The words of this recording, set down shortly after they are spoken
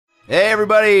Hey,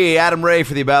 everybody. Adam Ray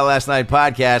for the About Last Night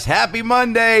podcast. Happy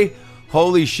Monday.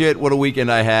 Holy shit, what a weekend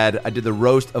I had. I did the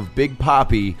roast of Big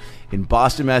Papi in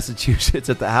Boston, Massachusetts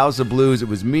at the House of Blues. It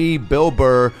was me, Bill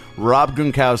Burr, Rob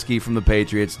Gronkowski from the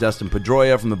Patriots, Dustin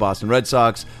Pedroia from the Boston Red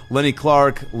Sox, Lenny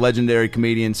Clark, legendary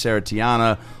comedian Sarah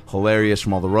Tiana, hilarious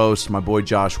from all the roasts, my boy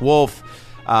Josh Wolf,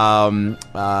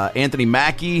 Anthony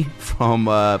Mackie from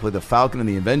played the Falcon in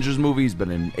the Avengers movie. He's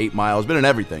been in 8 Mile, been in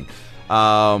everything.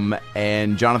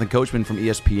 And Jonathan Coachman from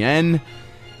ESPN.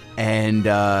 And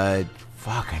I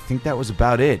think that was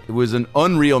about it. It was an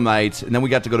unreal night. And then we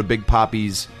got to go to Big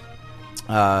Papi's,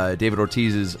 David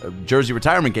Ortiz's jersey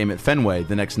retirement game at Fenway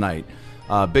the next night.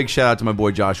 Big shout out to my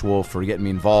boy Josh Wolf for getting me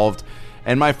involved.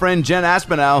 And my friend Jen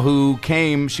Aspinall, who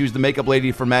came, she was the makeup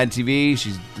lady for Mad TV.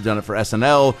 She's done it for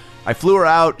SNL. I flew her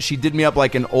out. She did me up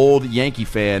like an old Yankee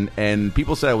fan, and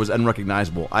people said I was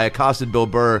unrecognizable. I accosted Bill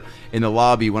Burr in the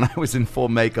lobby when I was in full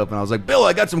makeup, and I was like, Bill,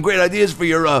 I got some great ideas for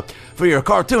your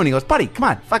cartoon. He goes, buddy, come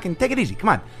on, fucking take it easy, come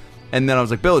on. And then I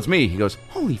was like, Bill, it's me. He goes,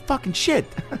 holy fucking shit.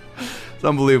 It's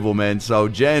unbelievable, man. So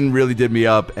Jen really did me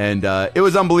up, and it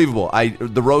was unbelievable.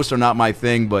 The roasts are not my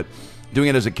thing, but doing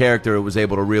it as a character, it was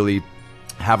able to really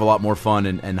have a lot more fun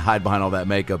and hide behind all that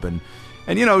makeup and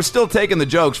you know, still taking the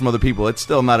jokes from other people. It's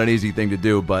still not an easy thing to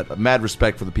do, but mad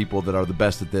respect for the people that are the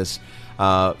best at this.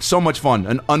 So much fun,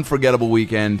 an unforgettable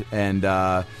weekend, and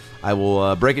I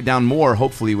will break it down more,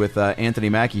 hopefully, with Anthony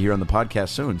Mackie here on the podcast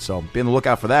soon, so be on the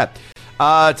lookout for that.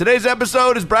 Today's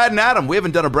episode is Brad and Adam. We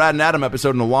haven't done a Brad and Adam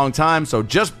episode in a long time, so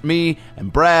just me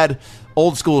and Brad,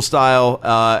 old school style,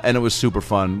 and it was super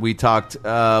fun. We talked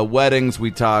weddings,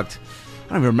 we talked...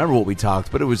 I don't even remember what we talked,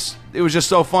 but it was just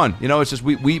so fun. You know, it's just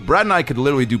we Brad and I could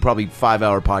literally do probably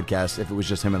 5-hour podcasts if it was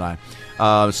just him and I.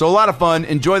 So a lot of fun.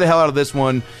 Enjoy the hell out of this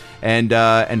one,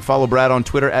 and follow Brad on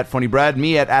Twitter at FunnyBrad,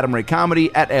 me at Adam Ray Comedy,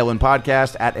 at ALN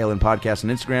Podcast on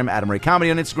Instagram, Adam Ray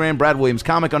Comedy on Instagram, Brad Williams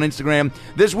Comic on Instagram.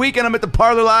 This weekend I'm at the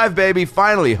Parlor Live, baby.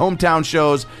 Finally, hometown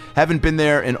shows. Haven't been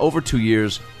there in over 2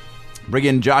 years. Bring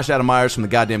in Josh Adam Myers from the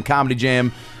Goddamn Comedy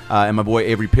Jam. And my boy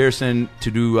Avery Pearson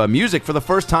to do music for the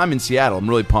first time in Seattle. I'm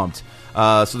really pumped.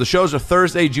 So the shows are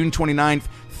Thursday, June 29th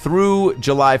through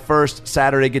July 1st.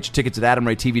 Saturday, get your tickets at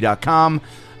AdamRayTV.com.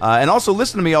 And also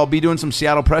listen to me. I'll be doing some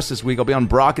Seattle press this week. I'll be on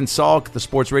Brock and Salk, the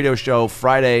sports radio show,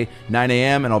 Friday, 9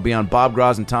 a.m. And I'll be on Bob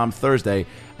Groz and Tom Thursday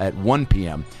at 1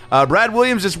 p.m. Brad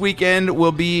Williams this weekend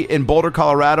will be in Boulder,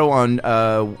 Colorado on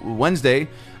Wednesday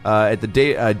at the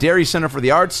Dairy Center for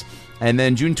the Arts. And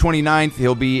then June 29th,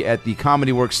 he'll be at the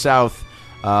Comedy Works South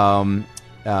doing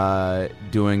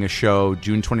a show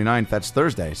June 29th. That's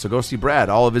Thursday. So go see Brad.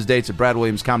 All of his dates at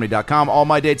BradWilliamsComedy.com. All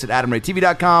my dates at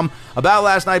AdamRayTV.com.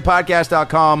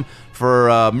 AboutLastNightPodcast.com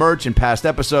for merch and past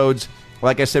episodes.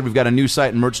 Like I said, we've got a new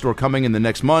site and merch store coming in the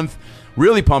next month.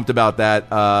 Really pumped about that.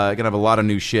 Gonna have a lot of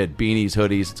new shit. Beanies,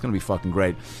 hoodies. It's gonna be fucking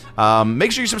great.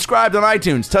 Make sure you subscribe on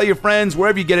iTunes. Tell your friends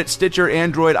wherever you get it, Stitcher,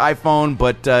 Android, iPhone,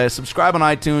 but subscribe on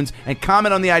iTunes and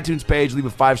comment on the iTunes page. Leave a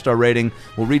 5-star rating.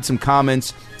 We'll read some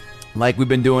comments like we've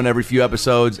been doing every few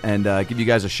episodes and give you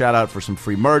guys a shout out for some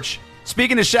free merch.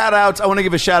 Speaking of shout outs, I want to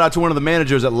give a shout out to one of the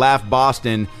managers at Laugh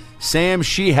Boston, Sam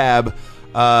Shehab.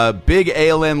 Big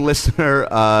ALN listener.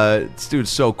 This dude's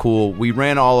so cool. We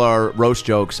ran all our roast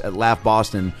jokes at Laugh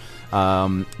Boston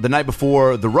the night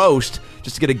before the roast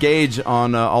just to get a gauge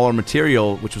on all our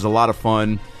material, which was a lot of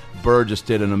fun. Burr just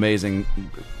did an amazing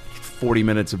 40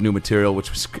 minutes of new material, which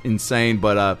was insane.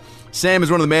 But Sam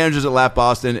is one of the managers at Laugh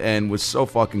Boston and was so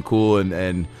fucking cool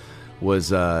and was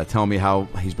telling me how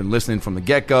he's been listening from the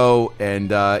get-go. And,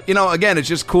 you know, again, it's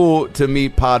just cool to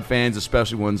meet pod fans,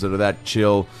 especially ones that are that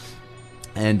chill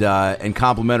and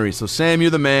complimentary. So Sam,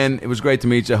 you're the man. It was great to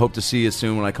meet you. I hope to see you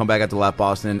soon when I come back out to Laugh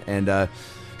Boston. And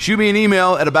shoot me an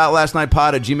email at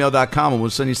aboutlastnightpod@gmail.com and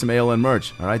we'll send you some ALN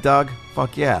merch. All right, dog?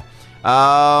 Fuck yeah.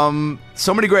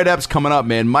 So many great eps coming up,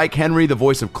 man. Mike Henry, the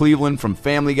voice of Cleveland from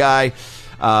Family Guy.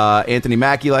 Anthony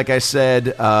Mackie, like I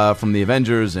said, from the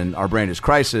Avengers and Our Brand is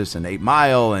Crisis and 8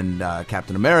 Mile and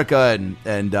Captain America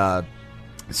and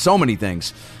so many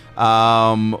things.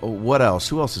 What else?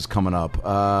 Who else is coming up?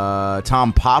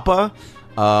 Tom Papa.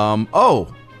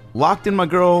 Locked in my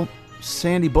girl,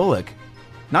 Sandy Bullock.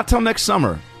 Not till next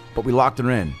summer, but we locked her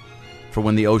in for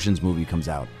when the Oceans movie comes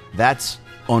out. That's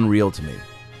unreal to me.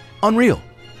 Unreal.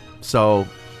 So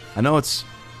I know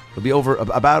it'll be over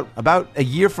about a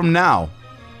year from now.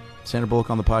 Sandra Bullock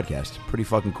on the podcast. Pretty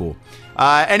fucking cool.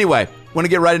 Anyway, want to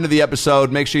get right into the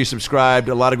episode. Make sure you subscribed.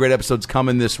 A lot of great episodes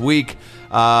coming this week.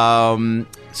 Kyle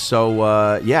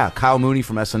Mooney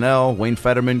from SNL, Wayne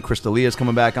Fetterman, Chris D'Elia is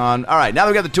coming back on. All right, now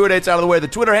that we got the tour dates out of the way, the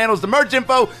Twitter handles, the merch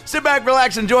info, sit back,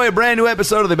 relax, enjoy a brand new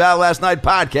episode of the About Last Night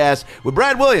podcast with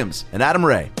Brad Williams and Adam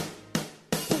Ray.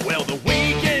 Well, the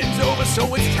weekend's over,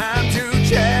 so it's time to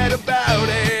chat about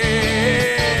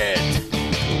it.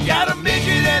 Got a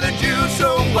midget and a Jew,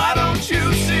 so why don't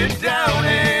you sit down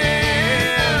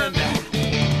and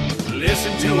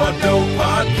listen to our dope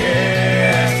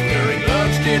podcast during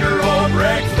lunch, dinner, or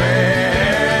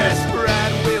breakfast.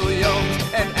 Brad Williams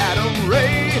and Adam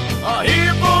Ray are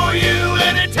here for you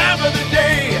any time of the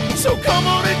day. So come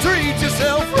on and treat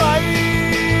yourself right.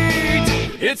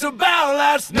 It's about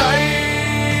last night.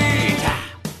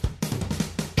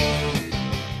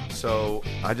 So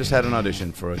I just had an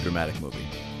audition for a dramatic movie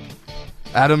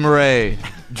Adam Ray,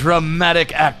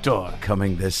 dramatic actor.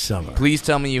 coming this summer. Please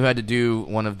tell me you had to do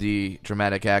one of the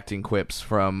dramatic acting quips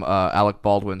from Alec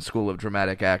Baldwin's School of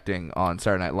Dramatic Acting on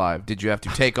Saturday Night Live. Did you have to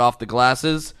take off the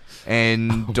glasses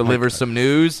and deliver some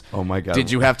news? Oh, my God. Did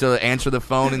you have to answer the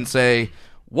phone and say,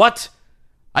 "What?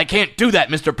 I can't do that,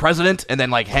 Mr. President," and then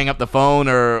like hang up the phone,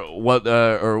 or what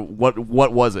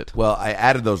was it? Well, I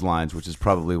added those lines, which is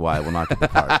probably why I will not get the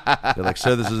part. They're like,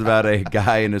 "Sir, this is about a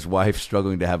guy and his wife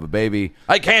struggling to have a baby."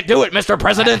 I can't do it, Mr.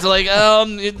 President. Like,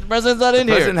 the president's not in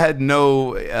The here. president had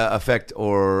no effect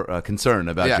or concern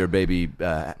about Yeah. your baby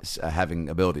having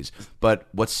abilities. But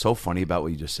what's so funny about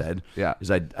what you just said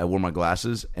is I wore my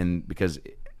glasses, and because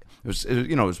it was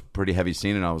it was a pretty heavy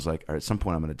scene, and I was like, all right, at some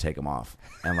point I'm going to take them off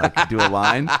and like do a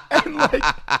line, and like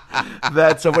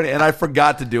that's so funny. And I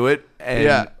forgot to do it,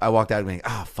 and I walked out being,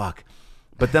 fuck.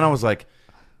 But then I was like,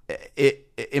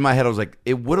 in my head I was like,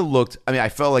 it would have looked. I mean, I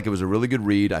felt like it was a really good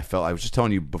read. I was just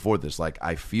telling you before this, like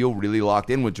I feel really locked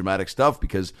in with dramatic stuff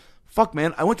because fuck,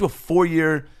 man, I went to a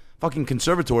 4-year fucking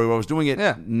conservatory where I was doing it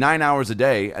 9 hours a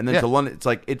day, and then to London. It's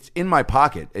like it's in my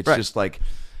pocket. It's just like,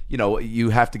 you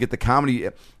have to get the comedy,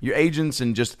 your agents,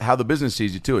 and just how the business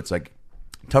sees you too. It's like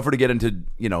tougher to get into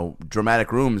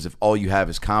dramatic rooms if all you have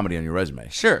is comedy on your resume.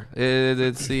 Sure,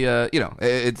 it's the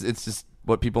it's just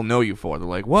what people know you for. They're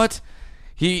like, what?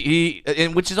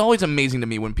 And which is always amazing to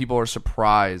me when people are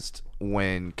surprised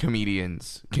when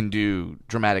comedians can do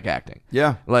dramatic acting.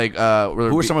 Yeah, like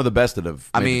who are some of the best that have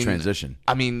made the transition?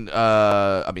 I mean,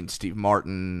 Steve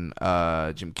Martin,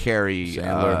 Jim Carrey,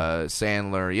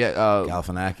 Sandler,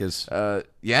 Galifianakis.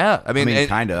 Yeah, I mean,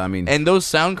 kind of. And those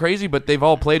sound crazy, but they've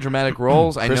all played dramatic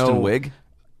roles.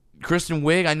 Kristen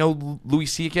Wiig. I know Louis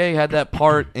C.K. had that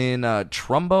part in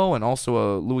Trumbo, and also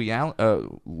a Woody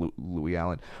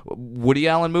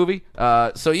Allen movie.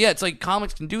 So yeah, it's like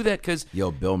comics can do that because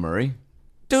Bill Murray,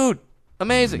 dude,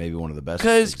 amazing. Maybe one of the best.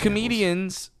 Because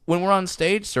comedians, when we're on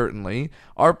stage, certainly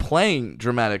are playing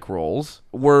dramatic roles.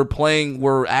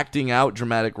 We're acting out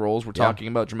dramatic roles. We're talking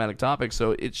about dramatic topics.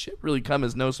 So it should really come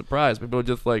as no surprise. People are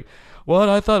just like, "What?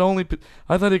 I thought he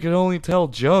could only tell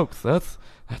jokes. That's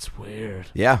weird."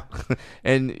 Yeah.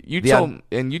 And you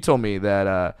told me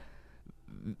that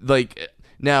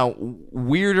now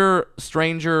weirder,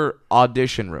 stranger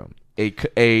audition room, a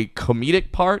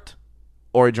comedic part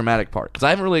or a dramatic part, because I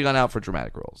haven't really gone out for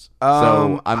dramatic roles.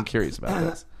 So I'm curious about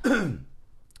this.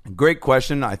 Great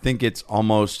question. I think it's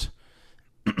almost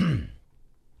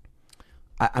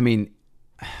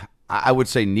I would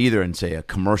say neither, and say a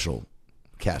commercial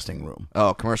casting room.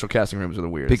 Oh, commercial casting rooms are the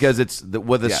weirdest. Because it's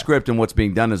the script and what's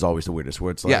being done is always the weirdest.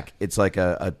 Where it's like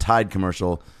a Tide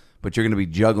commercial, but you're going to be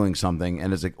juggling something,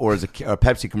 and a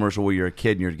Pepsi commercial where you're a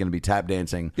kid and you're going to be tap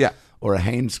dancing. Yeah. Or a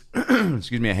Hanes,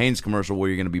 a Hanes commercial where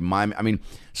you're going to be miming. I mean,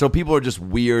 so people are just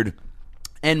weird,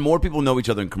 and more people know each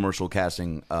other in commercial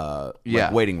casting,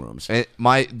 like waiting rooms.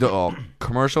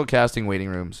 Commercial casting waiting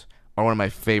rooms are one of my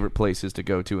favorite places to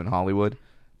go to in Hollywood,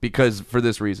 because for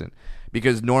this reason.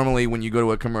 Because normally when you go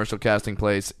to a commercial casting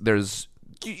place, it's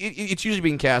usually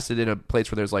being casted in a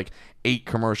place where there's like 8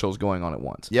 commercials going on at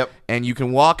once. Yep. And you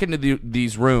can walk into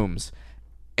these rooms,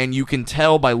 and you can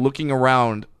tell by looking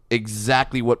around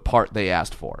exactly what part they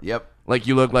asked for. Yep. Like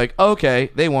you look like, okay,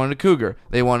 they wanted a cougar,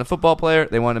 they wanted a football player,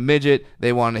 they wanted a midget,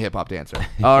 they wanted a hip hop dancer.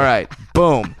 All right,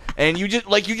 boom. And you just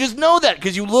know that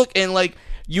because you look and like.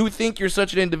 You think you're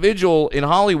such an individual in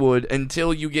Hollywood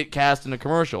until you get cast in a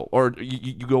commercial, or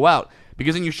you go out,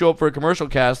 because then you show up for a commercial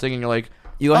casting and you're like,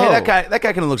 hey, that guy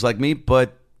kind of looks like me,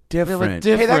 but different.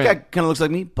 Hey, that guy kind of looks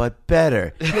like me, but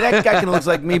better. Hey, that guy kind of looks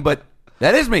like me, but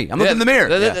that is me. I'm looking in the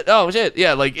mirror. Oh shit,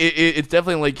 yeah. Like it's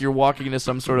definitely like you're walking into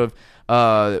some sort of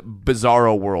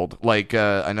bizarro world. Like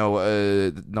I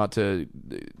know not to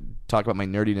talk about my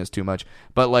nerdiness too much,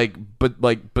 but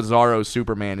Bizarro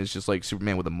Superman is just like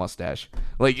Superman with a mustache.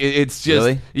 Like it's just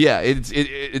really?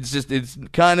 It's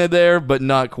kind of there but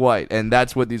not quite, and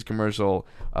that's what these commercial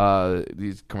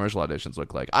auditions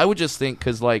look like. I would just think,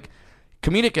 because like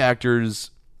comedic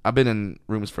actors, I've been in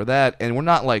rooms for that, and we're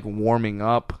not like warming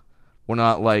up We're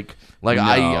not like No.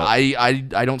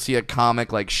 I don't see a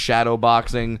comic like shadow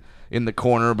boxing in the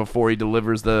corner before he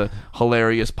delivers the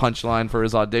hilarious punchline for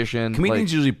his audition.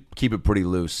 Comedians usually keep it pretty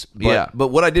loose. But, Yeah. But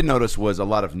what I did notice was a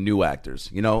lot of new actors.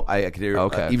 You know, I could hear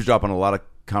eavesdrop on a lot of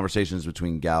conversations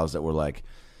between gals that were like,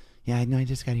 "Yeah, I know, I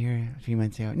just got here a few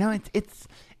months ago. No, it's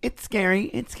scary.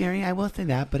 It's scary. I will say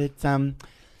that, but it's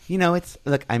you know, it's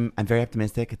look. I'm very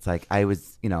optimistic. It's like I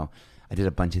was, you know, I did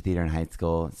a bunch of theater in high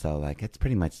school, so like that's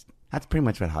pretty much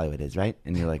what Hollywood is, right?"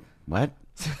 And you're like, "What?"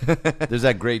 There's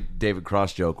that great David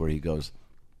Cross joke where he goes,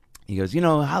 you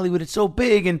know, Hollywood is so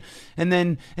big and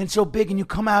so big, and you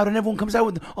come out and everyone comes out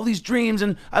with all these dreams.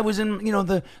 And I was in, you know,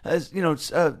 the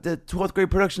 12th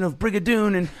grade production of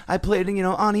Brigadoon, and I played, you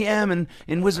know, Ani M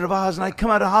in Wizard of Oz, and I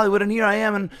come out of Hollywood, and here I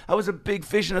am, and I was a big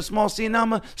fish in a small sea, and now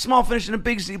I'm a small fish in a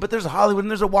big sea. But there's Hollywood, and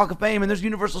there's a Walk of Fame, and there's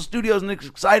Universal Studios, and it's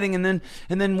exciting. And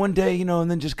then one day, you know, and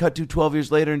then just cut to 12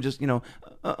 years later, and just, you know,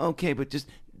 okay, but just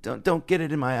don't get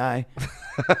it in my eye.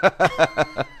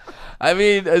 I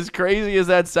mean, as crazy as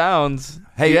that sounds,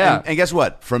 hey, yeah. And guess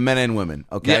what? For men and women,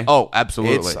 okay? Yeah. Oh,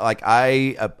 absolutely. It's like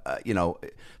you know,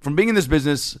 from being in this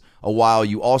business a while,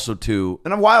 you also too,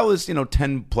 and a while is, you know,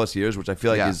 10 plus years, which I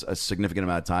feel like is a significant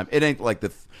amount of time. It ain't like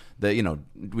the you know,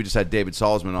 we just had David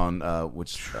Salzman on,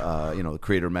 which you know, the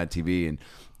creator of Mad TV,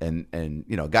 and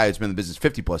you know, a guy who's been in the business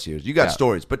 50 plus years. You got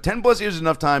stories, but 10 plus years is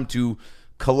enough time to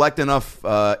collect enough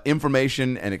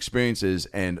information and experiences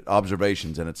and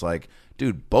observations, and it's like,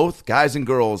 dude, both guys and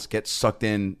girls get sucked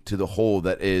into the hole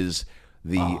that is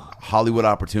the Hollywood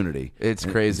opportunity. It's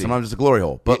and crazy. Sometimes it's a glory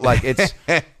hole, but like it's,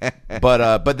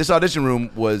 but this audition room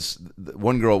was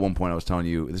one girl at one point. I was telling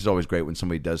you, this is always great when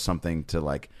somebody does something to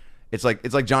like. It's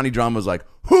like Johnny Drama was like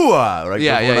hooah, right?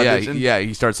 Yeah.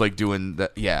 He starts like doing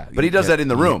that. Yeah, but he does that in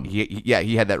the room. He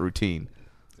had that routine.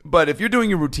 But if you're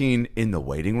doing your routine in the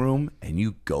waiting room and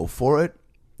you go for it,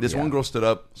 this one girl stood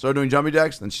up, started doing jumping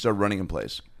jacks, then she started running in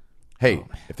place. Hey,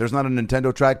 if there's not a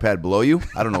Nintendo trackpad below you,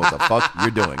 I don't know what the fuck you're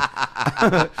doing.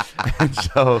 And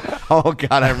so, oh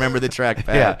god, I remember the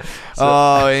trackpad. Yeah.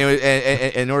 So,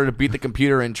 in order to beat the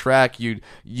computer in track, you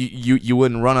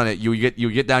wouldn't run on it. You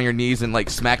get down your knees and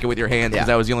like smack it with your hands, because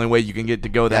that was the only way you can get to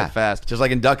go that fast. Just like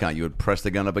in Duck Hunt, you would press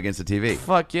the gun up against the TV.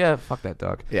 Fuck yeah, fuck that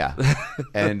duck. Yeah,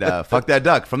 and fuck that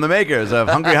duck from the makers of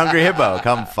Hungry Hungry Hippo.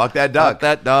 Come fuck that duck. Fuck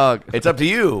that dog. It's up to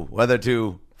you whether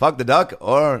to fuck the duck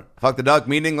or fuck the duck,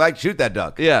 meaning like shoot that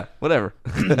duck. Yeah, whatever.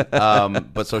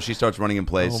 But so she starts running in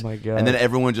place. Oh my god! And then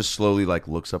everyone just slowly like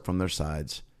looks up from their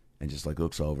sides and just like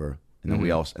looks over. And then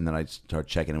and then I start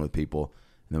checking in with people.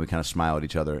 And then we kind of smile at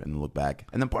each other and look back.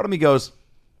 And then part of me goes,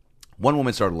 one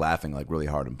woman started laughing like really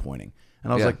hard and pointing.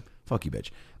 And I was like, fuck you, bitch.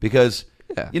 Because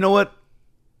you know what?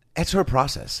 It's her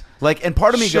process. Like, and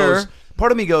part of me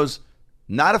goes,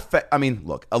 not I mean,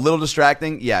 look, a little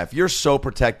distracting. Yeah, if you're so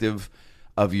protective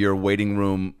of your waiting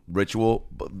room ritual,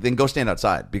 then go stand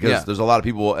outside, because there's a lot of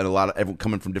people and everyone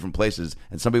coming from different places,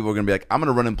 and some people are going to be like, I'm going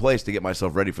to run in place to get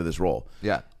myself ready for this role.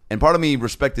 Yeah. And part of me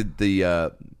respected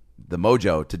the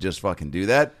mojo to just fucking do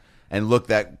that and look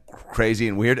that crazy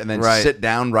and weird, and then sit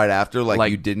down right after, like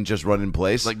you didn't just run in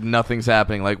place. Like nothing's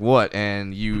happening. Like what?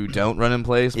 And you don't run in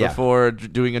place before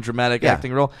doing a dramatic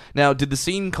acting role? Now, did the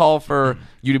scene call for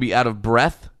you to be out of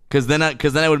breath? Because then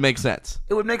it would make sense.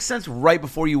 It would make sense right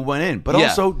before you went in, but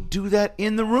also do that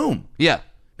in the room. Yeah.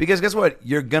 Because guess what?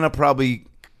 You're going to probably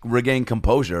regain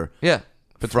composure. Yeah.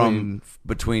 Between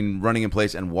running in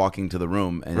place and walking to the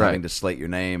room and having to slate your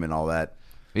name and all that.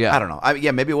 Yeah. I don't know.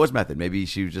 Maybe it was method. Maybe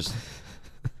she was just...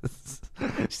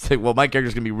 She's like, well, my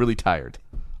character's going to be really tired.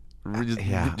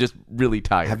 Just really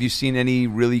tired. Have you seen any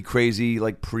really crazy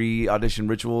like pre-audition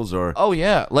rituals or? Oh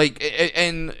yeah, like,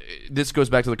 and this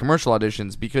goes back to the commercial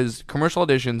auditions, because commercial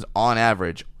auditions, on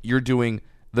average, you're doing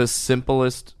the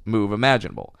simplest move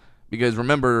imaginable. Because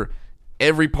remember,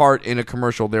 every part in a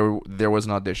commercial there was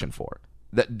an audition for.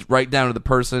 That right down to the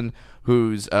person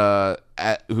who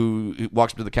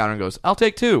walks up to the counter and goes, "I'll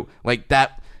take 2." Like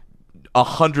that,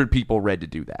 100 people read to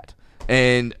do that.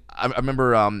 And I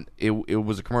remember it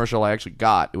was a commercial I actually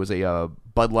got. It was a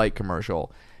Bud Light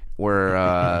commercial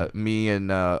where me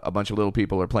and a bunch of little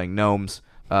people are playing gnomes.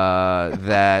 Here's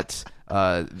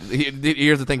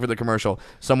the thing for the commercial.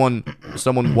 Someone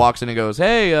walks in and goes,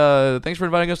 "Hey, thanks for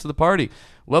inviting us to the party.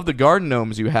 Love the garden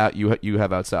gnomes you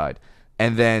have outside."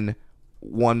 And then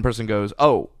one person goes,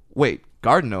 "Oh, wait,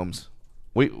 garden gnomes?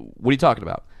 Wait, what are you talking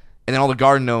about?" And then all the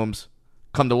garden gnomes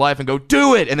come to life and go,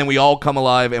 "Do it!" And then we all come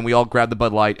alive and we all grab the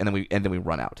Bud Light and then we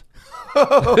run out.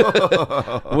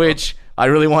 Which I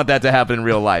really want that to happen in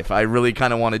real life. I really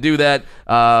kind of want to do that.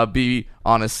 Be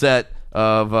on a set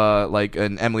of like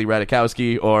an Emily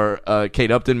Ratajkowski or a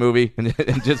Kate Upton movie, and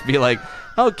just be like,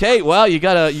 "Oh, Kate, wow, you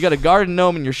got a garden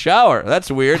gnome in your shower. That's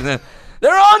weird." And then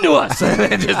they're on to us, and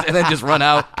then just run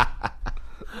out.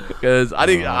 Because I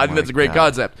think that's a great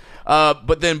concept.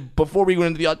 But then before we went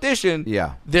into the audition,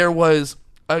 there was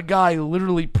a guy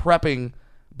literally prepping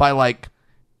by like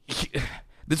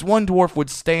this one dwarf would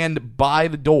stand by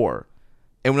the door,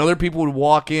 and when other people would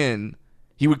walk in,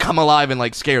 he would come alive and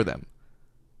like scare them.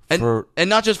 And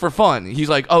not just for fun. He's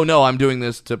like, "Oh no, I'm doing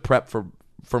this to prep for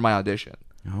my audition."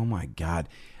 Oh my God.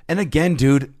 And again,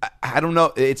 dude, I don't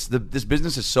know. This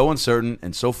business is so uncertain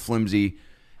and so flimsy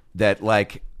that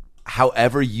like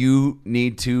however you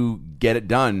need to get it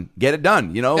done,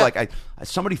 you know? Yeah. Like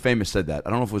somebody famous said that. I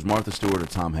don't know if it was Martha Stewart or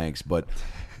Tom Hanks, but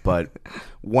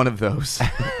one of those.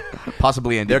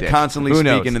 Possibly Andy they're Dick. constantly Who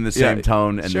knows? speaking in the same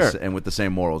tone and Sure. and with the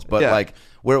same morals. But like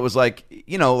where it was like,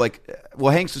 you know, like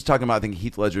Hanks was talking about I think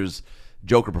Heath Ledger's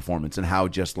Joker performance and how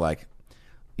just like,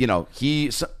 you know,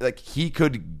 he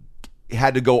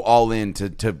had to go all in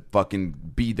to fucking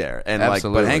be there. And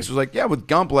Absolutely. like but Hanks was like, yeah, with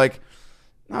Gump, like,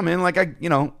 no man, like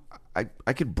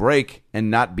I could break and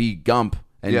not be Gump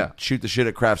and shoot the shit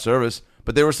at craft service.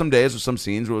 But there were some days or some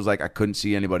scenes where it was like I couldn't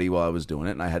see anybody while I was doing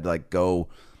it, and I had to like go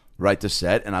right to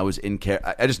set, and I was in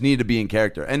I just needed to be in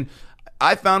character. And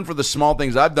I found for the small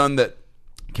things I've done that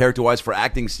character-wise for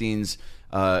acting scenes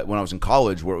when I was in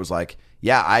college, where it was like,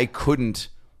 yeah, I couldn't.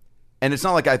 And it's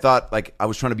not like I thought like I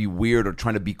was trying to be weird or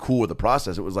trying to be cool with the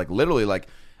process. It was like literally like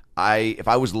if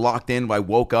I was locked in, I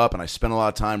woke up and I spent a lot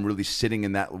of time really sitting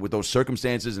in that with those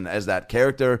circumstances and as that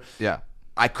character. Yeah.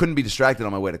 I couldn't be distracted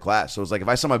on my way to class. So it was like if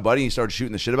I saw my buddy and he started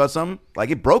shooting the shit about something, like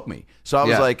it broke me. So I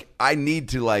was like, I need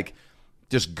to like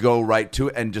just go right to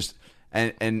it and just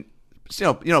and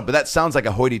you know, but that sounds like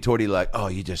a hoity-toity like, oh,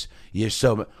 you're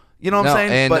so, you know what I'm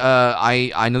saying? And but,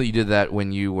 I know that you did that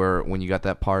when you got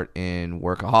that part in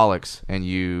Workaholics and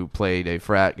you played a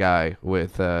frat guy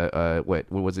with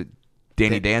what was it?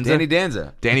 Danny Danza, and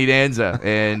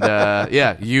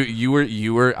you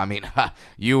were. I mean,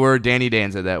 you were Danny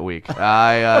Danza that week.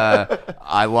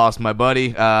 I lost my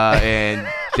buddy, and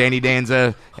Danny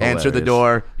Danza answered the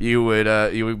door. You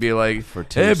would be like,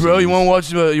 "Hey, bro, you want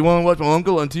to watch my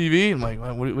uncle on TV?" I'm like,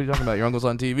 "What are you talking about? Your uncle's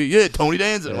on TV?" Yeah, Tony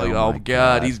Danza. I'm like, oh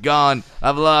God, he's gone.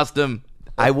 I've lost him.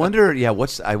 I wonder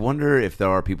if there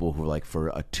are people who are like for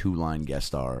a 2-line guest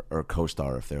star or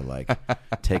co-star if they're like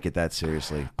take it that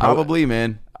seriously. Probably,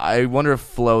 man. I wonder if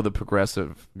Flo, the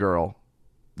progressive girl,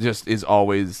 just is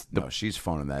always no, she's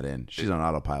phoning that in. She's on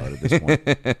autopilot at this point.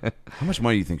 How much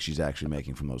money do you think she's actually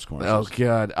making from those commercials? Oh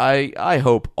God, I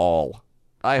hope all.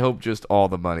 I hope just all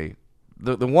the money.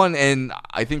 The one, and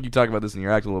I think you talk about this in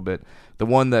your act a little bit. The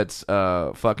one that's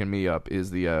fucking me up is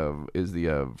the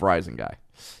Verizon guy.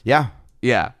 Yeah.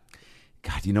 Yeah.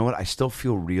 God, you know what? I still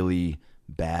feel really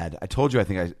bad. I told you, I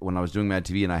think when I was doing Mad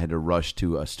TV and I had to rush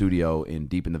to a studio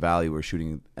deep in the valley we were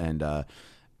shooting, and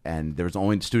there was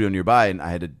only a studio nearby, and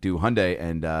I had to do Hyundai,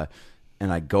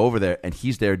 and I go over there, and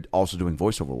he's there also doing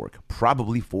voiceover work,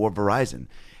 probably for Verizon.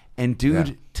 And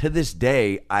dude, to this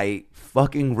day, I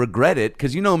fucking regret it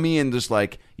because you know me and just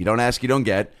like you don't ask, you don't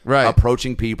get. Right.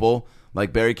 Approaching people.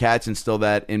 Like Barry Katz instilled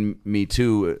that in me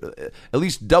too. At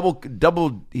least he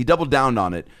doubled down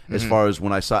on it as far as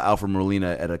when I saw Alfred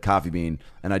Molina at a Coffee Bean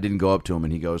and I didn't go up to him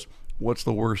and he goes, "What's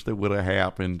the worst that would have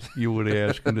happened? You would have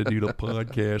asked him to do the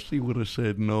podcast. He would have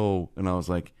said no." And I was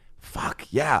like, fuck,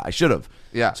 yeah, I should have.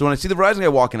 Yeah. So when I see the Verizon guy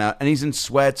walking out and he's in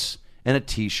sweats and a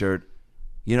T-shirt,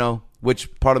 you know,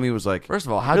 which part of me was like, first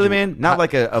of all, really, man? Not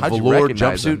like a velour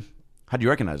jumpsuit? How'd you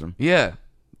recognize him? Yeah.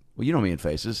 Well, you know me in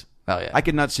faces. Oh, yeah. I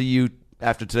could not see you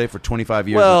after today for 25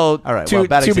 years. Well, all right.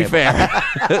 To be fair,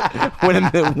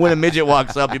 when a midget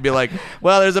walks up, you'd be like,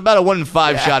 "Well, there's about a 1 in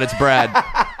 5 shot it's Brad."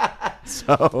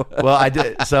 So, well, I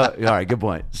did. So, all right, good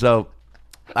point. So,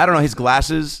 I don't know his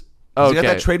glasses. Okay. He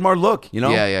got that trademark look, you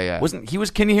know. Yeah.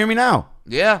 Can you hear me now?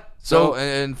 Yeah. So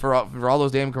and for all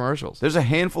those damn commercials, there's a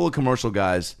handful of commercial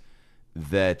guys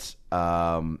that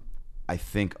I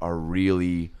think are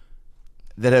really.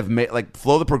 That have made like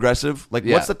Flo the Progressive. Like,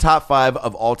 what's the top 5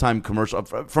 of all time commercial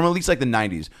from at least like the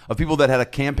 90s of people that had a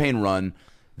campaign run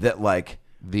that like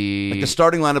the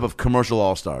starting lineup of commercial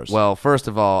all stars? Well, first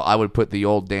of all, I would put the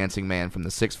old dancing man from the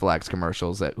Six Flags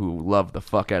commercials who loved the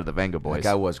fuck out of the Venga Boys. That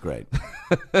guy was great.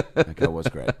 That guy was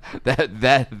great.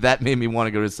 That made me want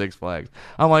to go to Six Flags.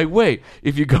 I'm like, wait,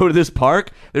 if you go to this park,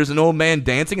 there's an old man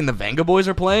dancing and the Venga Boys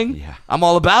are playing? Yeah. I'm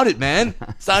all about it, man.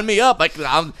 Sign me up. I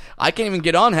can't even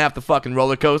get on half the fucking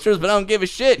roller coasters, but I don't give a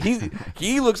shit.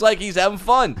 He looks like he's having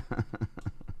fun.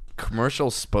 Commercial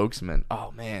spokesman.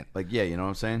 Oh man. Like, yeah, you know what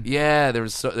I'm saying? Yeah, there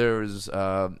was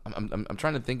I'm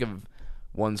trying to think of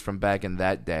ones from back in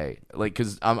that day. Like,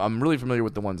 because I'm really familiar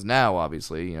with the ones now,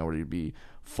 obviously, where you'd be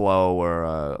Flow or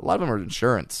a lot of them are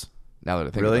insurance, now that I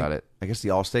think about it. I guess the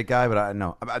Allstate guy, but I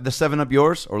know. The 7-Up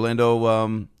yours?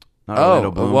 Orlando, not Oh,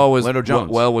 Orlando Bloom. Orlando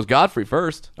Jones. Well, was Godfrey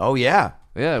first. Oh, yeah.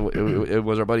 Yeah, it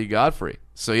was our buddy Godfrey.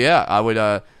 So, yeah, I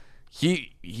would,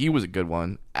 he was a good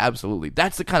one. Absolutely.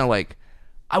 That's the kind of, like,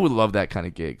 I would love that kind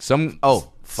of gig.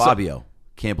 Fabio.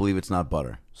 Can't believe it's not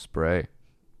butter. Spray.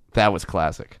 That was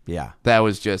classic. Yeah. That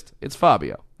was just, it's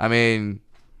Fabio. I mean,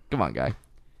 come on, guy.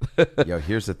 Yo,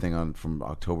 here's the thing from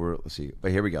October. Let's see.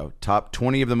 But here we go. Top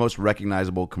 20 of the most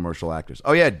recognizable commercial actors.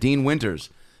 Oh, yeah, Dean Winters,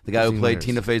 the guy who played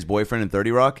Tina Fey's boyfriend in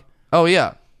 30 Rock. Oh,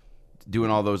 yeah.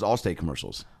 Doing all those Allstate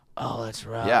commercials. Oh, that's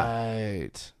right. Yeah.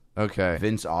 Okay.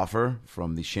 Vince Offer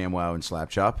from the ShamWow and Slap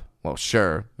Chop. Well,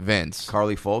 sure. Vince.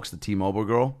 Carly Folks, the T-Mobile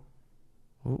girl.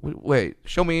 Wait,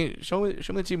 show me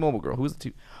the T-Mobile girl. Who's the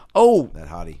T? Oh, that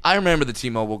hottie. I remember the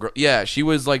T-Mobile girl. Yeah, she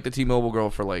was like the T-Mobile girl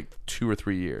for like 2 or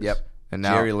 3 years. Yep. And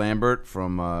now Jerry Lambert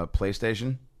from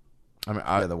PlayStation.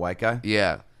 I mean, the white guy.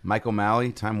 Yeah. Michael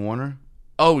Malley, Time Warner.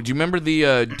 Oh, do you remember the?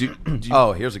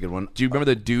 Here's a good one. Do you remember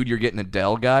the dude you're getting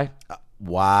Adele guy?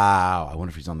 Wow, I wonder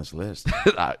if he's on this list.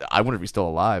 I wonder if he's still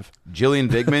alive. Jillian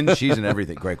Bigman, she's in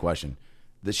everything. Great question.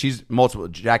 She's multiple.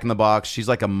 Jack in the Box. She's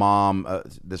like a mom.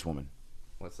 This woman.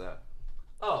 What's that?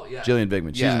 Oh yeah, Jillian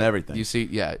Bigman. She's in everything. You see,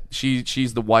 yeah,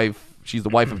 she's the wife. She's the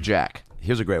wife of Jack.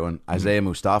 Here's a great one. Isaiah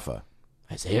Mustafa.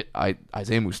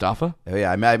 Isaiah Mustafa. Oh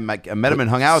yeah, I met him and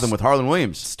hung out with him with Harlan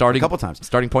Williams a couple times.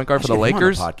 Starting point guard for the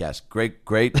Lakers. Podcast.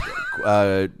 Great.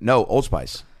 No, Old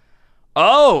Spice.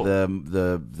 Oh,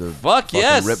 the fuck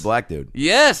yes, ripped black dude.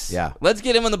 Yes. Yeah. Let's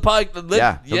get him on the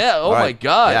podcast. Yeah. Oh right. my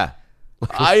god. Yeah.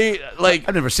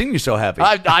 I've never seen you so happy.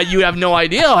 You have no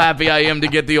idea how happy I am to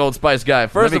get the Old Spice guy.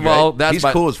 First of all, he's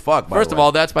cool as fuck. First of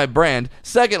all, that's my brand.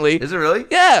 Secondly, is it really?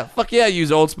 Yeah, fuck yeah, I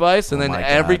use Old Spice, and then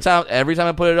every time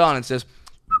I put it on, it says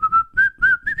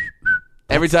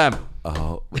every time.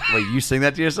 Oh, wait, you sing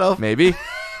that to yourself? Maybe.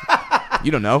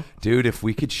 You don't know, dude. If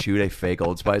we could shoot a fake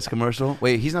Old Spice commercial.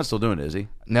 Wait, he's not still doing it, is he?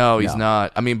 No, he's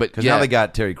not. I mean, but because now they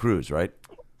got Terry Crews, right?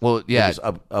 Well, yeah, they just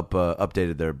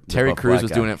updated their Terry Crews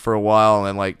was doing it for a while,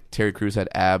 and like Terry Crews had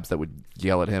abs that would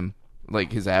yell at him,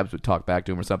 like his abs would talk back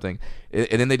to him or something.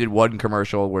 And then they did one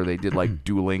commercial where they did like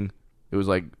dueling. It was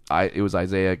like it was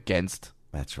Isaiah against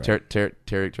that's right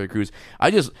Terry Crews.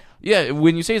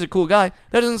 When you say he's a cool guy,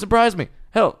 that doesn't surprise me.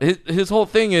 Hell, his whole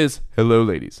thing is, hello,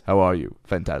 ladies. How are you?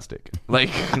 Fantastic.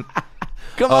 Like,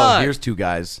 come on. Here's two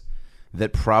guys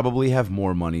that probably have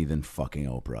more money than fucking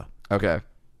Oprah. Okay.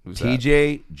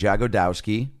 TJ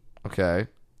Jagodowski. Okay.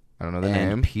 I don't know the and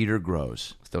name. Peter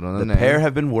Grosz. Still don't know the name. The pair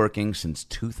have been working since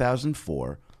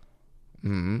 2004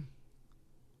 doing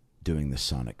the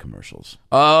Sonic commercials.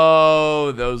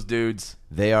 Oh, those dudes.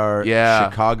 They are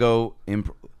Chicago,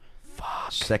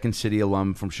 Second City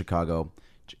alum from Chicago.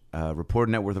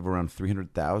 Reported net worth of around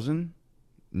 300,000.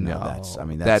 No,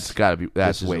 that's got to be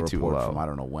way too low. From I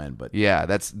don't know when, but yeah,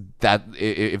 that's that.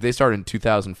 If they started in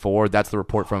 2004, that's the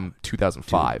report from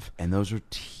 2005. Dude, and those are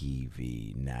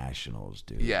TV nationals,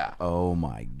 dude. Yeah. Oh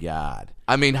my god.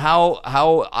 I mean, how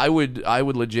I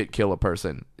would legit kill a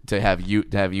person to have you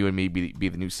and me be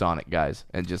the new Sonic guys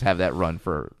and just have that run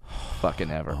for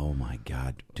fucking ever. Oh my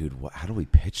god, dude! How do we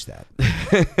pitch that?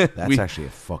 That's actually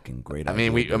a fucking great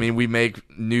idea. We make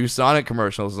new Sonic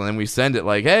commercials and then we send it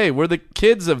like, hey, we're the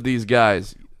kids of these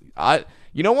guys.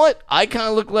 You know what? I kind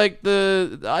of look like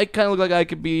I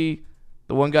could be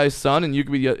the one guy's son and you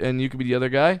could be the other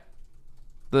guy.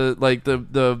 You'll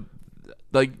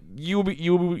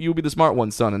be the smart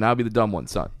one's son and I'll be the dumb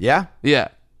one's son. Yeah. Yeah.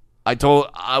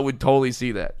 I would totally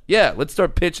see that. Yeah, let's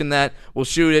start pitching that. We'll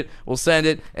shoot it. We'll send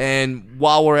it. And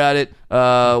while we're at it,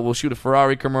 we'll shoot a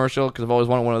Ferrari commercial because I've always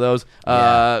wanted one of those.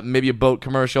 Maybe a boat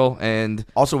commercial. And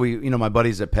also, my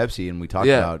buddies at Pepsi, and we talked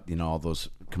about all those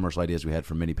commercial ideas we had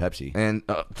for Mini Pepsi. And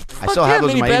I still have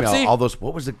those in my email. All those.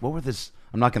 What were this?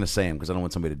 I'm not going to say them because I don't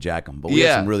want somebody to jack them. But we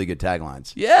had some really good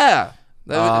taglines. Yeah.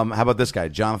 How about this guy,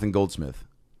 Jonathan Goldsmith,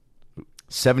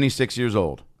 76 years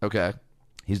old. Okay.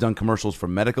 He's done commercials for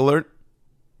Medical Alert.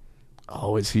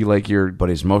 Oh, is he like your... But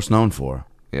he's most known for...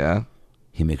 Yeah?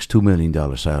 He makes $2 million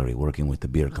salary working with the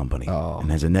beer company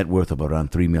and has a net worth of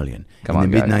around $3 million. In the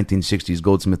mid-1960s,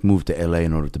 Goldsmith moved to L.A.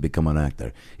 in order to become an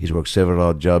actor. He's worked several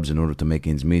odd jobs in order to make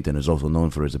ends meet and is also known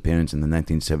for his appearance in the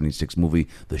 1976 movie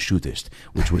The Shootist,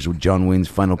 which was John Wayne's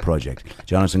final project.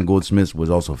 Jonathan Goldsmith was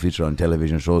also featured on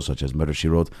television shows such as Murder, She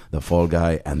Wrote, The Fall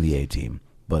Guy, and The A-Team.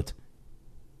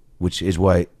 Which is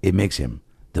why it makes him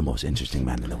the most interesting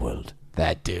man in the world.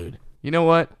 That dude. You know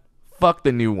what? Fuck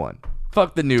the new one.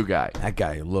 Fuck the new guy. That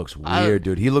guy looks weird,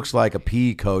 dude. He looks like a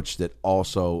PE coach that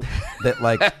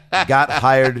got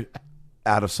hired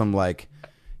out of some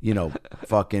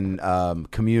fucking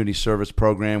community service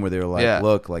program where they were like,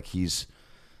 look, like he's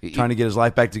trying to get his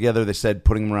life back together. They said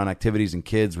putting him around activities and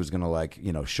kids was going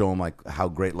to show him like how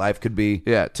great life could be.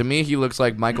 Yeah, to me he looks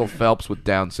like Michael Phelps with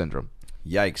Down syndrome.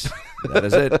 Yikes. That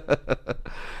is it.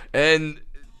 And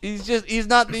he's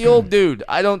not the old dude.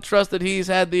 I don't trust that he's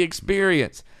had the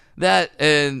experience. That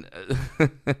and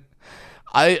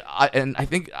I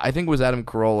think it was Adam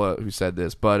Carolla who said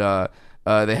this, but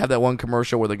they have that one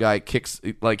commercial where the guy kicks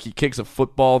a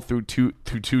football through two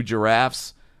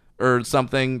giraffes or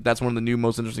something. That's one of the new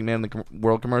most interesting man in the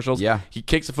world commercials. Yeah, he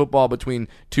kicks a football between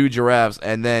two giraffes,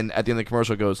 and then at the end of the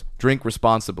commercial goes, "Drink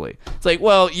responsibly." It's like,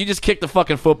 well, you just kicked the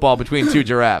fucking football between two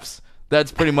giraffes.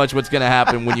 That's pretty much what's gonna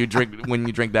happen when you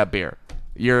drink that beer.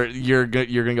 You're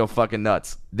gonna go fucking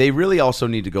nuts. They really also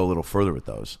need to go a little further with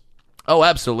those. Oh,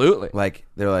 absolutely. Like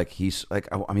they're like he's like,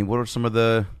 I mean, what are some of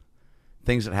the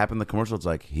things that happen in the commercial? It's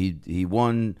like he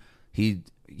won.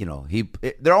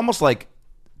 They're almost like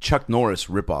Chuck Norris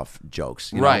ripoff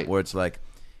jokes, right? Where it's like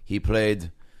he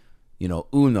played,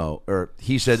 Uno, or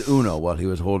he said Uno while he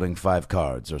was holding 5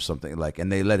 cards or something like,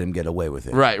 and they let him get away with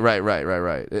it. Right.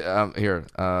 Here,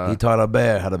 he taught a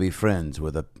bear how to be friends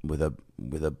with a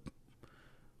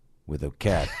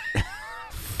cat.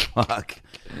 Fuck.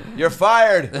 You're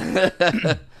fired. By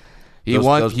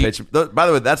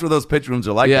the way, that's what those pitch rooms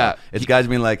are like. Yeah. Now. It's guys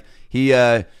being like, he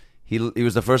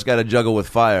was the first guy to juggle with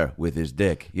fire with his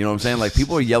dick. You know what I'm saying? Like,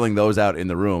 people are yelling those out in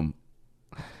the room.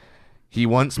 He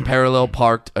once parallel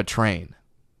parked a train.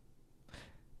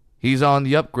 He's on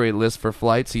the upgrade list for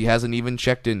flights he hasn't even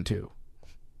checked into.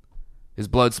 His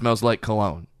blood smells like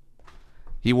cologne.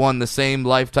 He won the same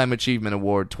Lifetime Achievement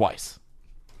Award twice.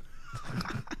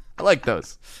 I like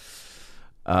those.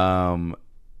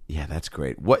 Yeah, that's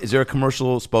great. What is there a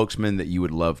commercial spokesman that you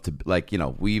would love to like?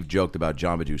 We've joked about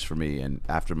Jamba Juice for me, and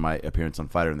after my appearance on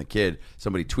Fighter and the Kid,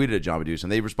 somebody tweeted at Jamba Juice,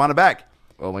 and they responded back.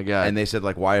 Oh my god! And they said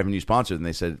like, "Why haven't you sponsored?" And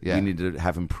they said, "We need to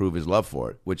have him prove his love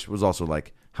for it," which was also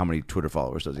like, how many Twitter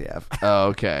followers does he have? Oh,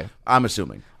 okay. I'm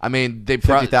assuming. I mean,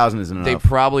 50,000 isn't enough. They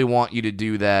probably want you to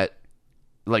do that,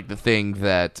 like the thing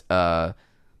that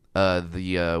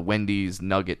the Wendy's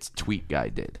Nuggets tweet guy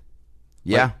did.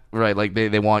 Yeah. Right. Like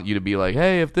they want you to be like,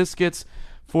 hey, if this gets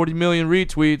 40 million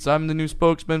retweets, I'm the new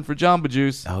spokesman for Jamba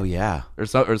Juice. Oh yeah. Or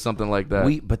something like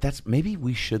that. But maybe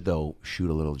we should though shoot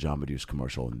a little Jamba Juice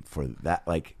commercial for that.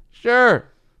 Like, sure.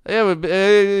 Yeah.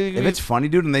 If it's funny,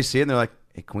 dude, and they see it, and they're like,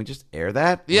 hey, can we just air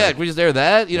that? Yeah. Like, can we just air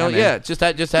that? Yeah. Just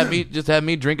have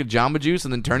me drink a Jamba Juice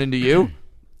and then turn into you.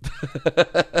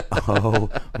 Oh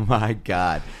my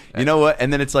god! You know what?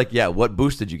 And then it's like, yeah, what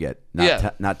boost did you get?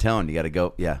 Not telling. You got to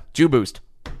go. Yeah, Jew boost.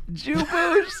 Jew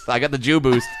boost. I got the Jew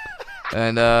boost,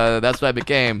 and that's what I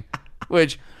became.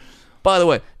 Which, by the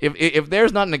way, if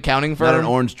there's not an accounting firm, not an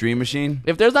Orange Dream Machine.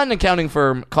 If there's not an accounting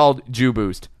firm called Jew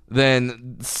Boost,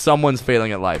 then someone's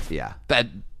failing at life. Yeah,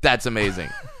 that's amazing.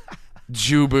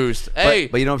 Jew Boost. Hey,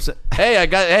 but you know what I'm saying?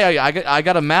 I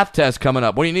got a math test coming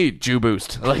up. What do you need? Jew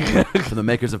Boost. Like for the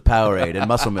makers of Powerade and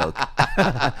Muscle Milk.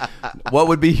 What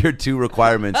would be your 2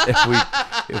 requirements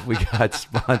if we got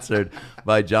sponsored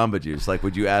by Jamba Juice? Like,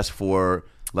 would you ask for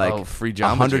like free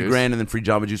Jamba Juice? $100,000 and then free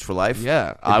Jamba Juice for life?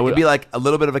 Yeah, I would. It'd be like a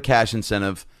little bit of a cash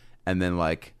incentive, and then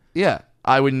like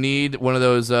I would need one of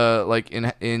those like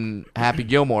in Happy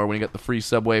Gilmore when you got the free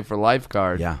Subway for life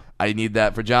card. Yeah, I need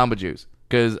that for Jamba Juice.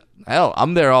 Because, hell,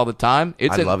 I'm there all the time.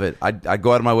 I love it. I'd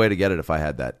go out of my way to get it if I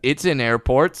had that. It's in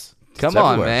airports. Come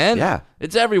on, man. Yeah.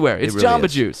 It's everywhere. It's really Jamba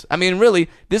is. Juice. I mean, really,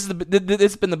 this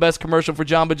has been the best commercial for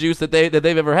Jamba Juice that they've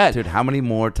ever had. Dude, how many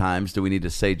more times do we need to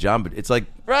say Jamba? It's like...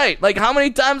 Right. Like, how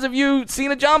many times have you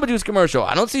seen a Jamba Juice commercial?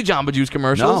 I don't see Jamba Juice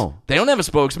commercials. No. They don't have a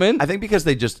spokesman. I think because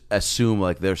they just assume,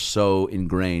 like, they're so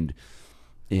ingrained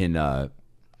in our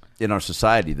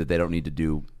society that they don't need to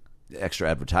do extra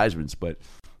advertisements, but...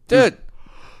 Dude...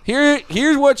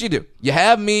 Here's what you do. You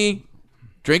have me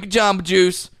drink a Jamba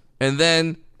Juice, and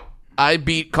then I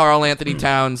beat Carl Anthony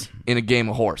Towns in a game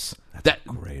of horse. That's a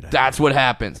great idea. That's what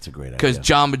happens. That's a great idea. Because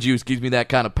Jamba Juice gives me that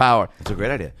kind of power. That's a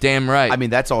great idea. Damn right. I mean,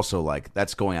 that's also like,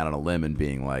 that's going out on a limb and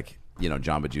being like,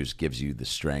 Jamba Juice gives you the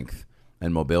strength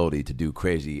and mobility to do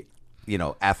crazy,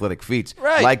 athletic feats.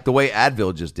 Right. Like the way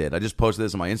Advil just did. I just posted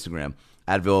this on my Instagram.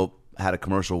 Advil had a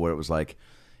commercial where it was like,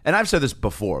 and I've said this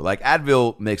before, like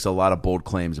Advil makes a lot of bold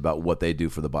claims about what they do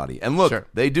for the body. And look, Sure.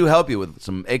 They do help you with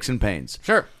some aches and pains.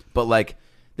 Sure. But like,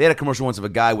 they had a commercial once of a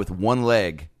guy with one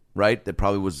leg, right, that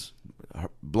probably was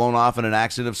blown off in an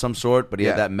accident of some sort, but he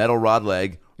had that metal rod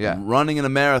leg, running in a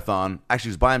marathon, actually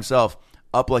he was by himself,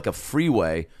 up like a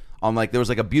freeway on like there was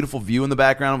like a beautiful view in the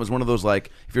background. It was one of those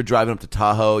like if you're driving up to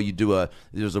Tahoe,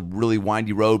 there's a really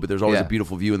windy road, but there's always a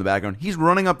beautiful view in the background. He's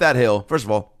running up that hill. First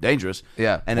of all, dangerous.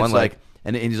 Yeah, and it's like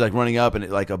and he's like running up and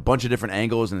like a bunch of different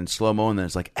angles and in slow mo, and then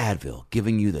it's like Advil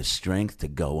giving you the strength to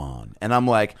go on. And I'm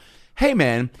like, hey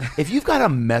man, if you've got a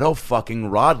metal fucking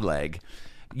rod leg.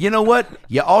 You know what?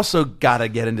 You also got to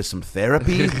get into some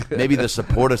therapy, maybe the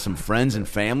support of some friends and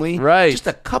family. Right. Just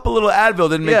a couple little Advil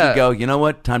didn't make you go, you know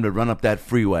what? Time to run up that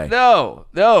freeway. No,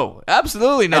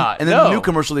 absolutely not. And then the new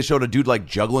commercial, they showed a dude like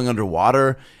juggling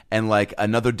underwater and like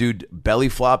another dude belly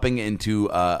flopping into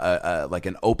like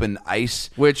an open ice.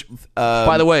 Which,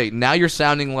 by the way, now you're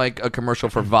sounding like a commercial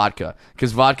for vodka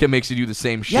because vodka makes you do the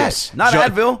same shit. Yes, not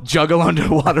Advil. Juggle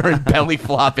underwater and belly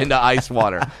flop into ice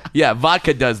water. Yeah,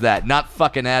 vodka does that, not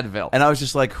fucking Advil. And I was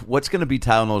just like, what's going to be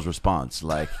Tylenol's response?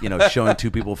 Like, showing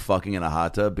two people fucking in a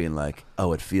hot tub being like,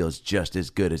 oh, it feels just as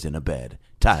good as in a bed.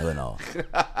 Tylenol.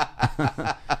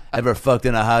 Ever fucked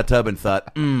in a hot tub and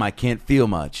thought, I can't feel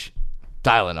much.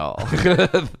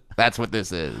 Tylenol. That's what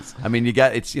this is. I mean,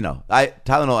 Tylenol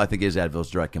I think is Advil's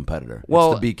direct competitor.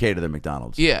 Well, it's the BK to the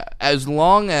McDonald's. Yeah, as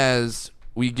long as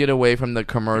we get away from the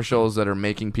commercials that are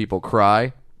making people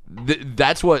cry,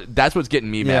 that's what's getting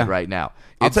me mad right now.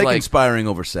 I'll take inspiring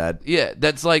over sad. Yeah,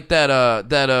 that's like that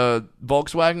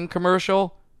Volkswagen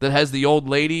commercial that has the old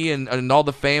lady and all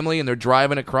the family, and they're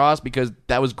driving across because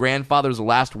that was grandfather's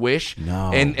last wish.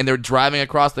 No. And they're driving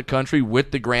across the country with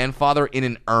the grandfather in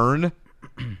an urn.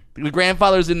 The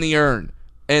grandfather's in the urn.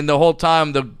 And the whole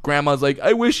time, the grandma's like,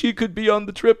 I wish he could be on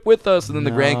the trip with us. And then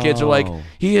the grandkids are like,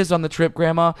 he is on the trip,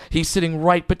 Grandma. He's sitting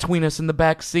right between us in the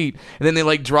back seat. And then they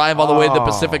like drive all the way to the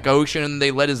Pacific Ocean, and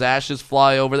they let his ashes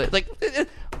fly over there. Like,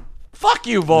 fuck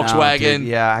you, Volkswagen. No, dude,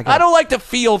 yeah, I don't like to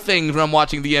feel things when I'm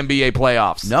watching the NBA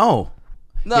playoffs. No.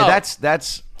 Yeah,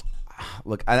 that's.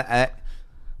 Look, I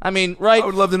mean, right? I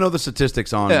would love to know the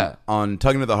statistics on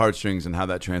tugging at the heartstrings and how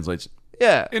that translates.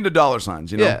 Yeah, into dollar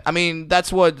signs. Yeah, I mean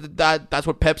that's what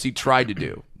Pepsi tried to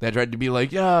do. They tried to be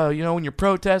like, when you're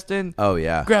protesting,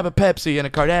 grab a Pepsi and a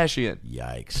Kardashian.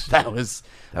 Yikes, that was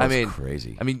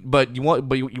crazy. I mean, but you want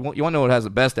to know what has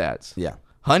the best ads? Yeah,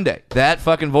 Hyundai. That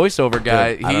fucking voiceover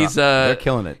guy. He's they're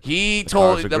killing it. He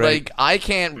told like I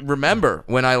can't remember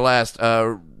when I last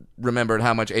remembered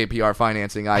how much APR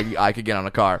financing I could get on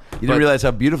a car. You didn't realize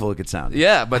how beautiful it could sound.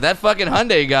 Yeah, but that fucking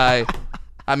Hyundai guy.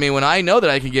 I mean, when I know that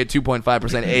I can get 2.5%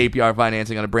 APR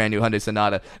financing on a brand new Hyundai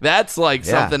Sonata, that's like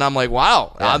something I'm like,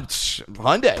 wow, I'm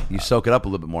Hyundai. You soak it up a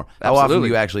little bit more. How Absolutely. often do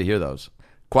you actually hear those?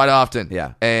 Quite often.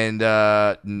 Yeah. And there's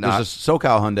a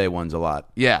SoCal Hyundai ones a lot.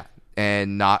 Yeah.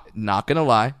 And not gonna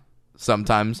lie,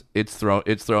 sometimes it's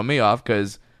thrown me off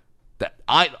because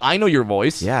I know your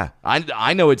voice. Yeah.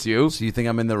 I know it's you. So you think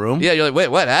I'm in the room? Yeah, you're like, wait,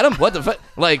 what, Adam? What the fuck?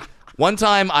 Like, one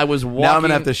time I was walking. Now I'm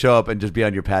gonna have to show up and just be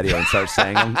on your patio and start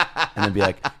saying them, and then be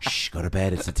like, "Shh, go to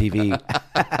bed. It's the TV."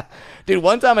 Dude,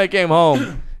 one time I came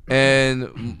home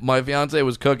and my fiance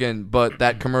was cooking, but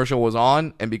that commercial was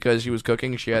on, and because she was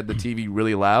cooking, she had the TV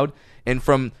really loud. And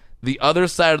from the other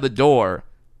side of the door,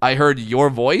 I heard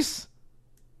your voice,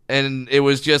 and it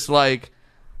was just like,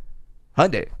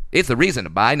 "Hyundai, it's the reason to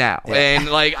buy now." Yeah.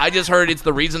 And like I just heard it's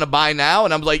the reason to buy now,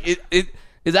 and I'm like,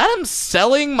 Is Adam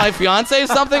selling my fiance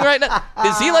something right now?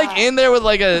 Is he like in there with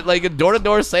like a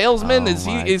door-to-door salesman?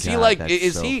 Oh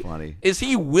is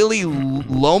he Willie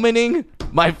Lomaning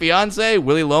my fiance?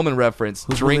 Willie Loman reference.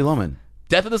 Who's Willie Loman?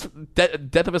 Death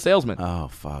of a salesman. Oh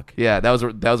fuck. Yeah, that was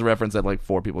a reference that like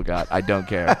 4 people got. I don't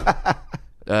care.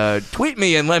 Tweet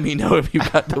me and let me know if you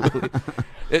got the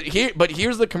Willie. But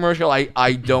here's the commercial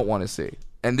I don't want to see.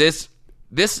 And this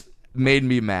made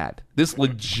me mad. This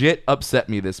legit upset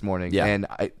me this morning. Yeah. And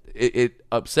it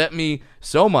upset me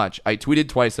so much. I tweeted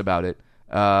twice about it.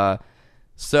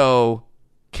 So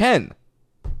Ken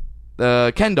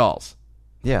dolls.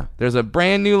 Yeah. There's a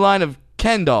brand new line of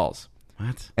Ken dolls.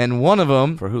 What? And one of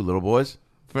them for who? Little boys?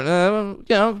 For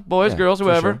boys, girls,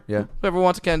 whoever. Sure. Yeah. Whoever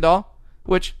wants a Ken doll.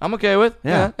 Which I'm okay with.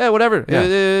 Yeah. Yeah, whatever. Yeah.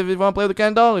 If you want to play with a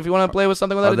Ken doll, if you want to play with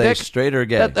something without Are a they dick, straight or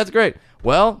gay? That's great.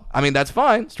 Well, I mean, that's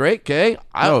fine. Straight, gay.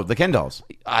 No, the Ken dolls.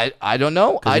 I don't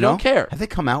know. I don't care. Have they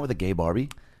come out with a gay Barbie?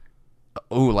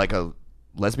 Ooh, like a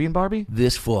lesbian Barbie?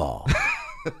 This fall.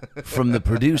 From the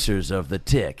producers of The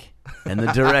Tick and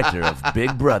the director of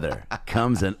Big Brother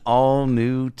comes an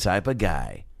all-new type of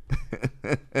guy.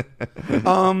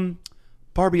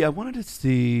 Barbie, I wanted to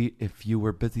see if you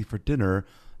were busy for dinner.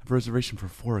 I have a reservation for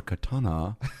 4 at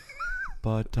Katana.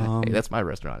 But hey, that's my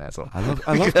restaurant, asshole. I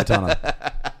love Katana.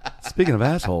 Speaking of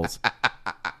assholes,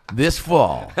 this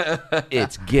fall,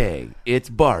 it's gay. It's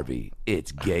Barbie.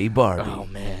 It's gay Barbie. Oh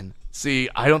man, See,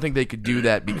 I don't think they could do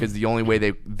that because the only way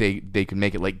they could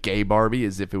make it like gay Barbie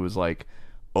is if it was like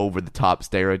over the top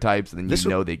stereotypes, and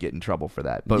then they get in trouble for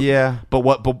that. But but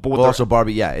Well, also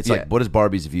Barbie, it's Yeah. like, what is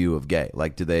Barbie's view of gay?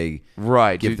 Like, do they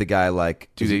right give the guy like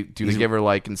do they give her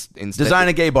like instead design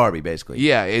a gay Barbie basically?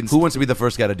 Yeah, who wants to be the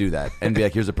first guy to do that and be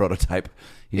like, here's a prototype?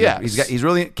 Yeah. he's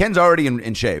really Ken's already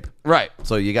in shape, right?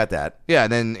 So you got that. Yeah,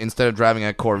 and then instead of driving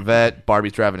a Corvette,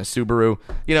 Barbie's driving a Subaru.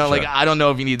 You know, like I don't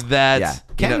know if you need that.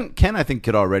 Yeah, Ken I think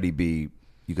could already be.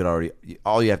 You could already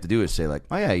all you have to do is say like,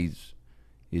 oh yeah,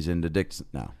 he's into dicks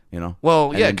now. You know.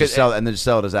 Well, and yeah, then just sell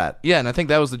it as that. Yeah, and I think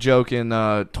that was the joke in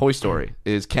Toy Story.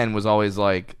 Is Ken was always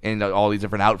like in all these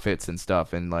different outfits and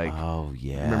stuff, and like, oh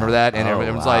yeah, remember that? And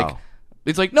everyone's wow. like,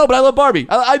 it's like, no, but I love Barbie.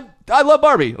 I love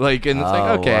Barbie. Like, and it's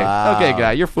like, okay,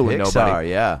 guy, you're fooling Pixar, nobody.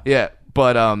 Yeah.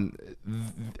 But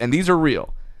and these are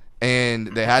real, and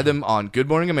they had them on Good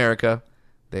Morning America.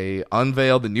 They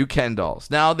unveiled the new Ken dolls.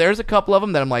 Now, there's a couple of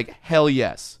them that I'm like, hell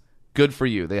yes, good for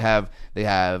you. They have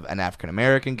an African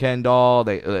American Ken doll.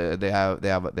 They have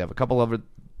a couple of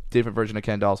different versions of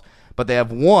Ken dolls, but they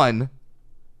have one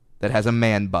that has a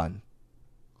man bun.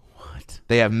 What?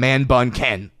 They have man bun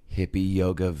Ken. Hippie,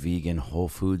 yoga, vegan, Whole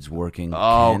Foods working.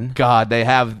 Oh Ken? God, they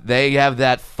have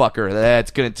that fucker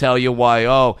that's gonna tell you why.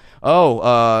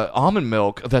 Almond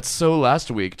milk. That's so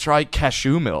last week. Try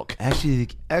cashew milk.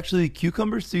 Actually,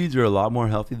 cucumber seeds are a lot more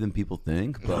healthy than people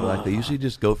think. But like, they usually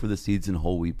just go for the seeds in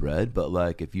whole wheat bread. But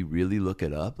like, if you really look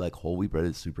it up, like whole wheat bread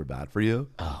is super bad for you.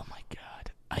 Oh my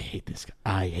God, I hate this guy.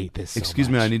 I hate this. Excuse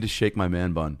me, I need to shake my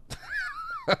man bun.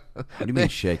 What do you mean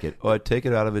shake it? Oh, I take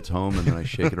it out of its home and then I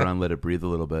shake it around, let it breathe a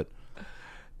little bit.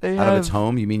 Out of its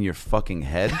home? You mean your fucking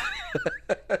head?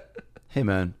 Hey,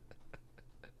 man.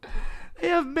 They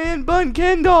have man bun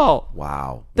Ken doll.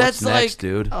 Wow. That's What's next, like,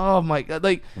 dude? Oh my God!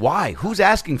 Like, why? Who's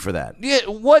asking for that? yeah,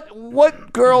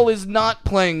 what girl is not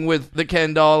playing with the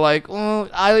Ken doll? Like, well,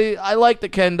 I like the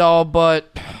Ken doll,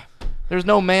 but there's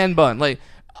no man bun. Like,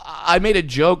 I made a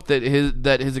joke that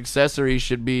his accessory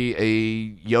should be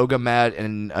a yoga mat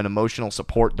and an emotional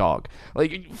support dog.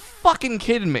 Like, are you fucking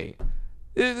kidding me?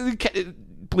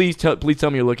 Please tell me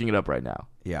you're looking it up right now.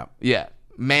 Yeah. Yeah.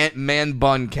 Man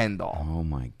bun Ken doll. Oh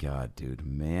my God, dude.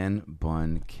 Man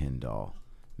bun Ken doll.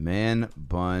 Man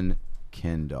bun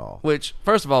Ken doll. Which,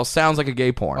 first of all, sounds like a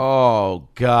gay porn. Oh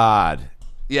God.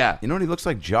 Yeah. You know what? He looks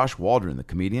like Josh Waldron, the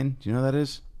comedian. Do you know who that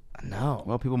is? No.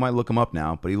 Well, people might look him up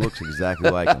now, but he looks exactly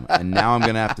like him. And now I'm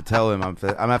gonna have to tell him. I'm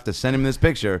gonna have to send him this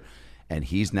picture, and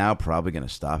he's now probably gonna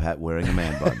stop wearing a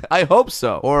man bun, I hope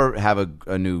so. or have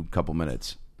a new couple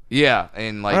minutes. Yeah,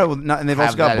 and like, All right, well, and they've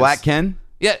also got Black Ken.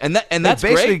 Yeah, and that's They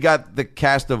basically great. got the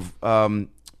cast of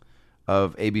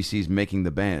ABC's Making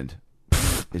the Band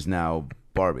is now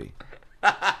Barbie.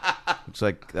 Looks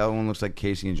like that one looks like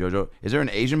Casey and JoJo. Is there an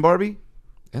Asian Barbie?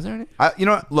 Is there any? You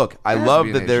know what? Look, I There has to love be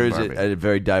an that there is Asian Barbie. a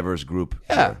very diverse group.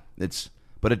 Yeah. Here.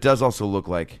 But it does also look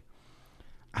like,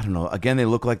 I don't know. Again, they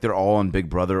look like they're all on Big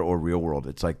Brother or Real World.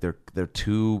 It's like they're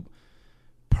too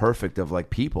perfect of like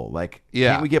people. Like,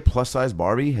 Yeah. can't we get plus size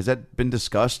Barbie? Has that been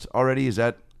discussed already? Is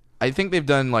that? I think they've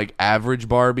done like average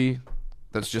Barbie.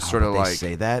 That's just sort of They like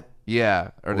say that. yeah,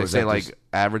 or they is say that like just-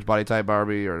 average body type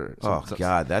Barbie or Oh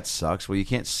God, that sucks. Well, you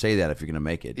can't say that if you're gonna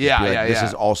make it. Just Yeah, be like, yeah, This yeah.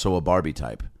 is also a Barbie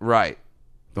type. right.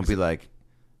 Don't be like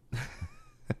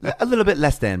a little bit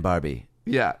less than Barbie,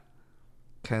 Yeah,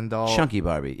 Ken doll. chunky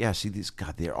Barbie. Yeah, see these.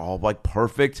 God, they're all like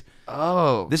perfect.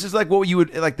 Oh, This is like what you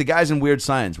would like the guys in Weird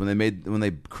Science when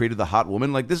they created the hot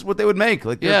woman. Like this is what they would make.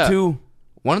 Like they're Yeah. two.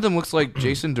 one of them looks like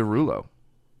Jason Derulo.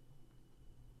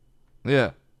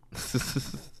 Yeah,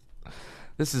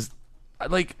 this is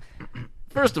like.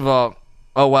 First of all,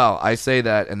 oh wow, I say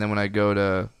that, and then when I go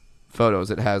to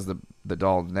photos, it has the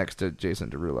doll next to Jason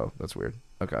Derulo. That's weird.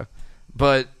 Okay,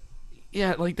 but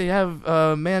yeah, like they have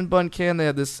man bun Ken. They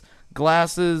have this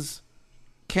glasses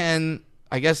Ken.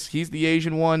 I guess he's the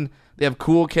Asian one. They have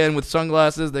cool Ken with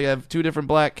sunglasses. They have two different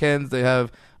black Kens. They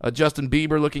have a Justin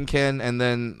Bieber looking Ken, and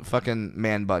then fucking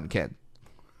man bun Ken.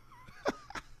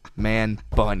 Man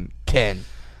bun Ken.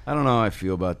 I don't know how I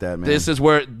feel about that, man. This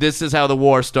is how the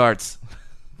war starts.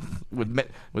 with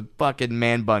fucking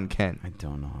man bun Ken. I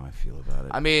don't know how I feel about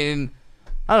it. I mean,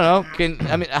 I don't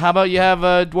know. How about you have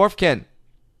a dwarf Ken?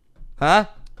 Huh?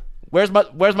 Where's my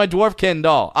dwarf Ken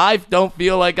doll? I don't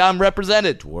feel like I'm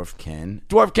represented. Dwarf Ken.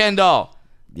 Dwarf Ken doll.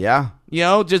 Yeah. You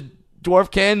know, just dwarf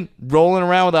Ken rolling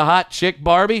around with a hot chick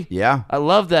Barbie. Yeah. I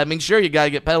love that. I mean, sure, you gotta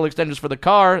get pedal extenders for the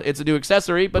car. It's a new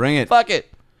accessory, but Bring it. fuck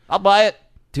it. I'll buy it.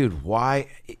 Dude, why?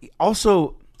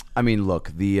 Also, I mean,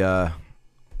 look, the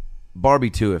Barbie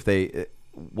too. If they,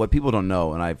 what people don't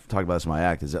know, and I've talked about this in my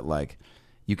act, is that like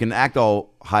you can act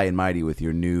all high and mighty with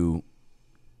your new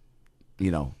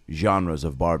genres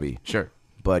of Barbie. Sure.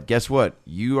 But guess what?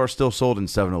 You are still sold in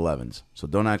 7-Elevens, so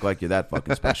don't act like you're that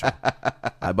fucking special.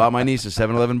 I bought my niece a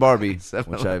 7-Eleven Barbie,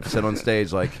 which I've said on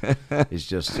stage, like, is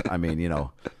just, I mean,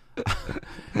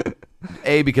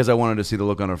 A, because I wanted to see the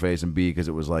look on her face, and B, because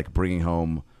it was like bringing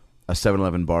home a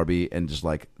 7-Eleven Barbie and just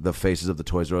like the faces of the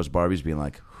Toys R Us Barbies being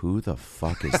like, who the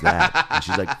fuck is that? And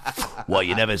she's like, what,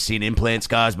 you never seen implant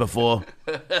scars before?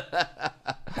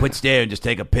 Quit staring, just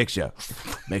take a picture.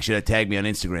 Make sure to tag me on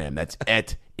Instagram. That's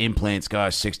at implant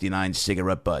scars 69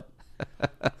 cigarette butt.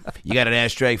 You got an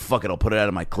ashtray? Fuck it, I'll put it out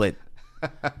of my clit.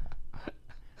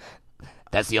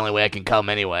 That's the only way I can come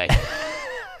anyway.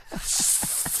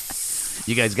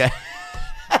 You guys got...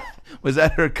 Was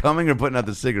that her coming or putting out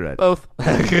the cigarette? Both.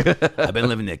 I've been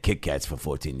living at Kit Kats for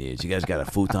 14 years. You guys got a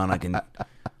futon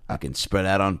I can spread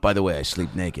out on? By the way, I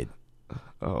sleep naked.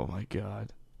 Oh, my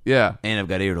God. Yeah. And I've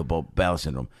got irritable bowel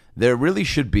syndrome. There really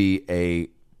should be a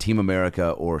Team America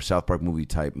or South Park movie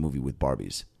type movie with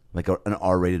Barbies. Like an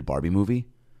R-rated Barbie movie.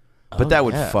 But that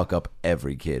would fuck up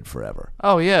every kid forever.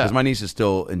 Oh, yeah. Because my nieces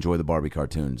still enjoy the Barbie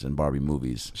cartoons and Barbie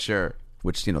movies. Sure.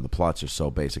 Which, the plots are so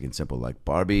basic and simple. Like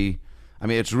Barbie... I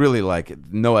mean, it's really like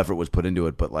no effort was put into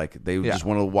it, but like they just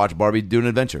want to watch Barbie do an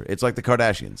adventure. It's like the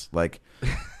Kardashians. Like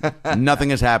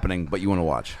nothing is happening, but you want to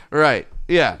watch. Right.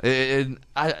 Yeah. There's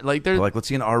like let's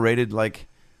see an R-rated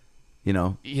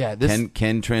Yeah. This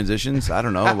Ken transitions. I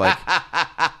don't know. Like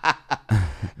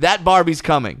that Barbie's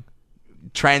coming.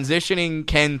 Transitioning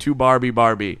Ken to Barbie.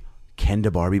 Ken to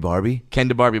Barbie. Ken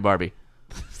to Barbie.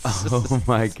 Oh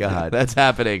my God, that's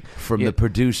happening from the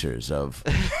producers of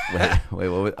what?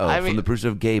 From the producer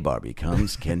of Gay Barbie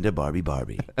comes Ken to Barbie.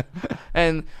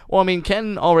 And well, I mean,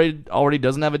 Ken already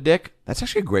doesn't have a dick. That's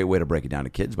actually a great way to break it down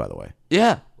to kids, by the way.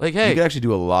 Yeah, like hey, you could actually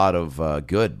do a lot of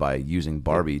good by using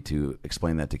Barbie to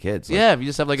explain that to kids. Like, yeah, if you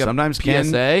just have like sometimes a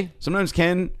PSA. Sometimes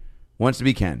Ken wants to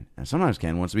be Ken, and sometimes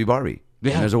Ken wants to be Barbie.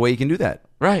 Yeah, and there's a way you can do that.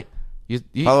 Right. You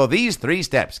follow these 3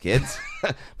 steps, kids.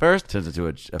 First, turns into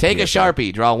a take a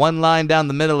Sharpie, draw one line down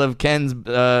the middle of Ken's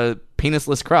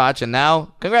penisless crotch, and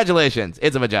now, congratulations,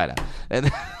 it's a vagina. And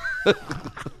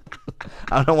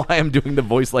I don't know why I'm doing the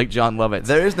voice like John Lovitz.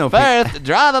 There is no First,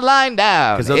 draw the line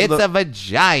down. It's a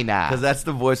vagina. Because that's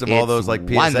the voice of all those like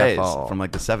PSAs from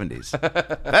like the 70s.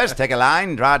 First, take a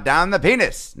line, draw down the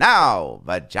penis. Now,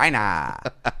 vagina.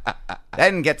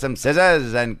 Then get some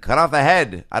scissors and cut off the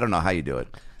head. I don't know how you do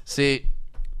it. See,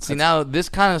 now this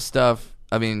kind of stuff,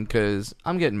 I mean, because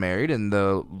I'm getting married, and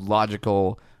the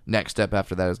logical next step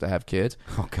after that is to have kids.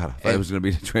 Oh, God, I thought it was going to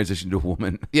be to transition to a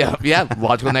woman. Yeah,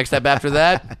 logical next step after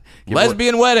that,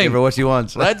 lesbian wedding. Give her what she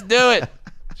wants. Let's do it.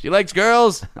 She likes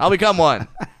girls. I'll become one.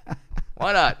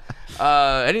 Why not?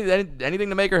 Anything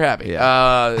to make her happy.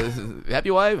 Yeah.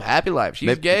 Happy wife, happy life.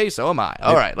 She's gay, so am I.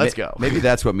 All right, let's go. Maybe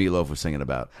that's what Meatloaf was singing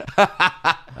about.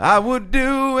 I would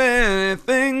do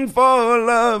anything for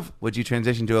love. Would you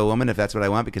transition to a woman if that's what I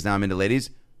want? Because now I'm into ladies.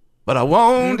 But I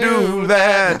won't do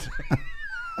that.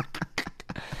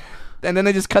 And then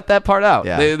they just cut that part out.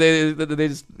 Yeah. They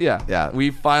just Yeah.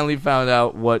 We finally found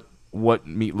out what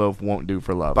Meatloaf won't do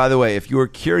for love. By the way, if you were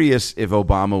curious if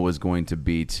Obama was going to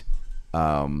beat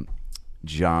not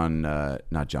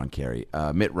John Kerry,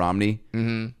 Mitt Romney,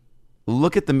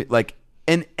 look at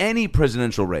in any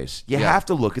presidential race, you have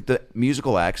to look at the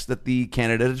musical acts that the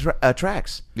candidate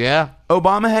attracts. Yeah.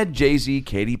 Obama had Jay-Z,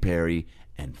 Katy Perry,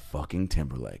 and fucking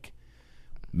Timberlake.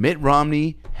 Mitt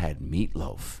Romney had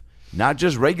Meatloaf. Not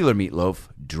just regular Meatloaf,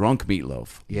 drunk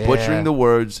Meatloaf. Yeah. Butchering the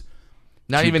words.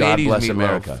 Not even God 80s bless Meatloaf.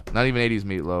 America. Not even 80s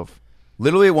Meatloaf.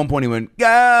 Literally at one point he went,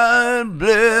 God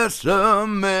bless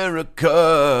America.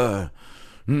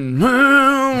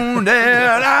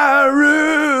 That I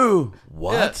rule.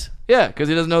 What? Yeah, because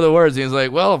he doesn't know the words. He's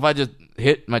like, well, if I just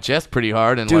hit my chest pretty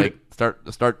hard and Dude,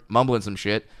 start mumbling some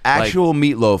shit. Actual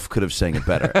Meatloaf could have sang it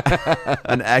better.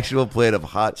 An actual plate of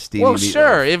hot, steamy Well, meatloaf.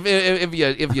 sure.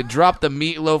 If you drop the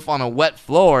meatloaf on a wet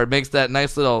floor, it makes that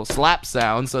nice little slap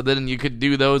sound. So then you could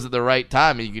do those at the right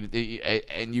time,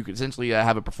 and you could essentially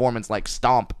have a performance like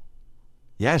Stomp.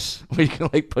 Yes. Where you can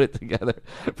put it together.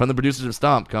 From the producers of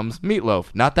Stomp comes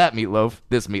Meatloaf. Not that Meatloaf.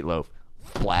 This Meatloaf.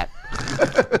 Flat.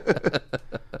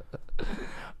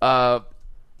 I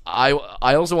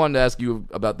also wanted to ask you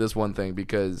about this one thing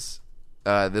because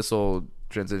this will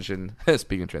transition.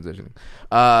 Speaking of transitioning,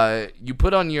 you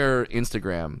put on your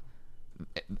Instagram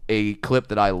a clip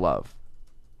that I love.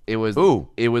 It was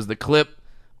the clip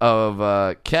of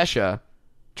Kesha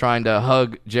trying to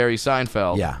hug Jerry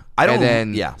Seinfeld. Yeah,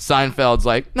 Seinfeld's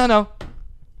like, no,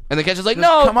 and then Kesha's like,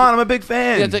 no, come on, I'm a big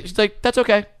fan. Yeah, she's like, that's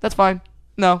okay, that's fine.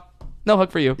 No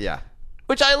hug for you. Yeah.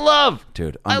 Which I love.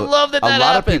 Dude, I love that a lot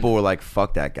happened. of people were like,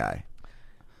 fuck that guy.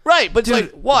 Right, but it's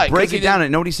Dude, like, why? 'Cause break he it down. didn't-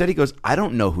 And nobody said. He goes, I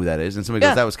don't know who that is. And somebody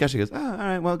Yeah. goes, that was Kesha. He goes, oh, all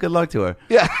right, well, good luck to her.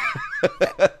 Yeah.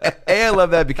 A, I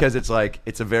love that because it's like,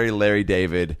 it's a very Larry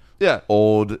David, Yeah.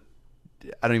 old,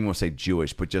 I don't even want to say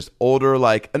Jewish, but just older,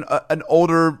 like an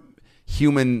older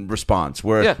human response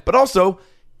where, Yeah. but also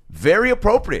very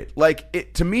appropriate. Like,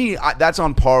 it to me, that's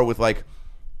on par with like,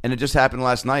 and it just happened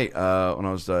last night when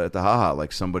I was at the Haha,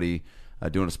 like somebody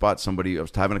doing a spot, I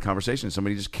was having a conversation,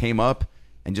 somebody just came up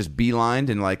and just beelined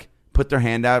and like put their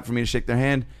hand out for me to shake their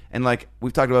hand. And like,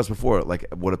 we've talked about this before,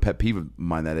 like what a pet peeve of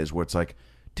mine that is, where it's like,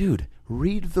 dude,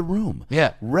 read the room.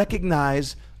 Yeah.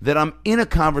 Recognize that I'm in a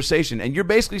conversation. And you're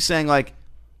basically saying like,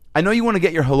 I know you want to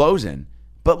get your hellos in,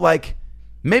 but like,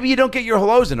 maybe you don't get your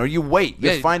hellos in, or you wait.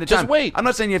 You find a just time. wait. I'm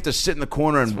not saying you have to sit in the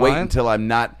corner and It's wait fine. until I'm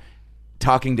not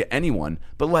talking to anyone,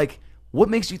 but like, what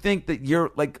makes you think that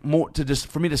you're like more to just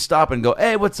for me to stop and go,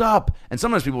 hey, what's up? And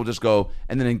sometimes people will just go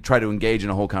and then try to engage in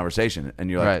a whole conversation, and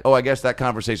you're like, Right. oh, I guess that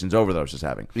conversation's over that I was just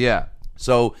having. Yeah.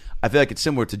 So I feel like it's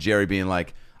similar to Jerry being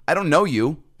like, I don't know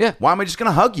you. Yeah. Why am I just going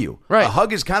to hug you? Right. A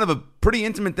hug is kind of a pretty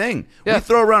intimate thing. Yeah. We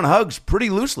throw around hugs pretty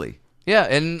loosely. Yeah,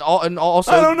 and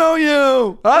also I don't know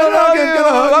you. I'm not gonna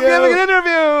hug I'm you. giving an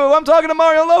interview. I'm talking to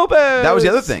Mario Lopez. That was the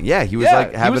other thing. Yeah, he was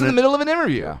like having he was in the middle of an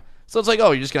interview. Yeah. So it's like, oh,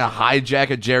 you're just gonna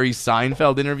hijack a Jerry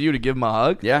Seinfeld interview to give him a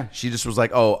hug? Yeah, she just was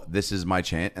like, "Oh, this is my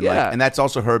chance," and Yeah. like, and that's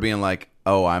also her being like,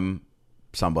 "Oh, I'm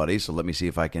somebody, so let me see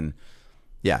if I can."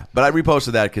 Yeah, but I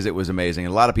reposted that because it was amazing,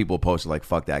 and a lot of people posted like,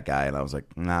 "Fuck that guy," and I was like,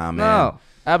 "Nah, man, No,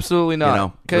 absolutely you not.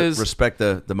 know, Because respect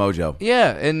the mojo."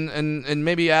 yeah, and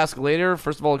maybe ask later.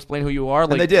 First of all, explain who you are.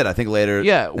 Like And they did, I think, later.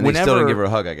 Yeah, and they still didn't give her a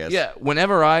hug, I guess. Yeah,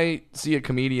 whenever I see a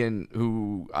comedian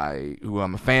who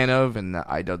I'm a fan of and that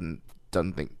I doesn't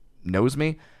think knows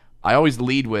me, I always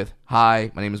lead with,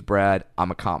 "Hi, my name is Brad. I'm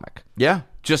a comic." yeah,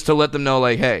 Just to let them know,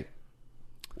 like, hey,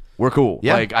 we're cool.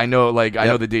 Yeah. Like I know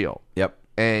the deal. yep.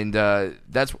 And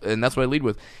that's what I lead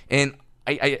with. And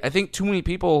I think too many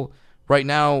people right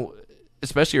now,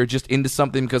 especially, are just into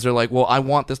something because they're like, well, I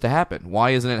want this to happen.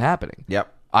 Why isn't it happening?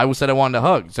 Yep. I said I wanted to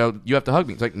hug, so you have to hug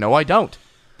me. It's like, no, I don't.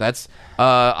 That's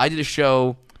I did a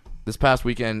show this past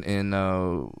weekend in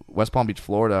West Palm Beach,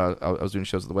 Florida. I was doing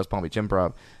shows at the West Palm Beach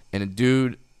Improv, and a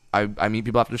dude, I meet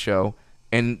people after the show,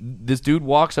 and this dude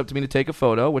walks up to me to take a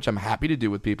photo, which I'm happy to do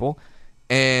with people,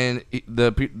 and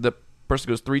the person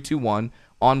goes 3, 2, 1.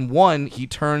 On one, he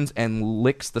turns and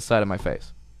licks the side of my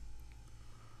face,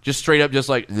 just straight up, just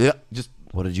like just.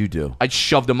 What did you do? I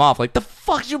shoved him off. Like, the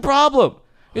fuck's your problem?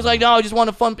 He's like, no, I just want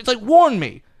a fun. It's like, warn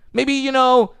me. Maybe,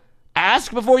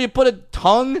 ask before you put a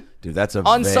tongue Dude, that's a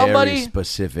on very somebody.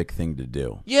 specific thing to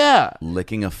do. Yeah.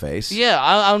 Licking a face. Yeah.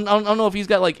 I don't know if he's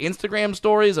got, like, Instagram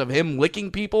stories of him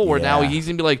licking people where now Yeah. he's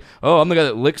going to be like, oh, I'm the guy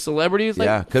that licks celebrities. Like,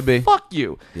 Yeah, could be. Fuck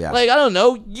you. Yeah. Like, I don't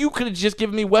know. You could have just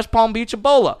given me West Palm Beach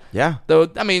Ebola. Yeah. Though,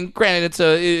 I mean, granted, it's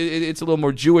a little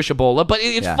more Jewish Ebola, but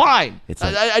it's Yeah. fine. It's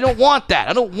I don't want that.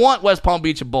 I don't want West Palm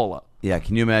Beach Ebola. Yeah,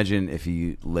 can you imagine if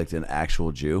he licked an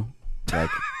actual Jew? Like,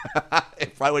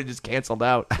 It probably would have just canceled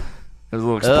out. There's a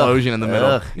little explosion in the middle.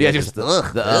 ugh. Yeah, just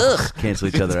just the ugh cancel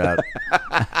each other out,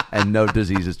 and no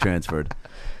disease is transferred,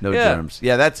 no Yeah. germs.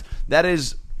 Yeah, that's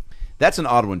an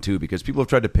odd one too, because people have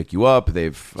tried to pick you up.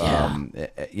 They've,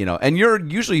 and you're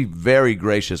usually very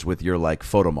gracious with your like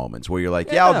photo moments where you're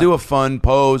like, yeah, I'll Yeah. do a fun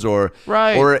pose, or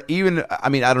Right. or even, I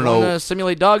mean, I don't You want know. to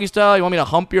simulate doggy style? You want me to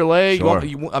hump your leg? Sure.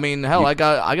 I mean, hell, I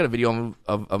got a video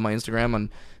of my Instagram, and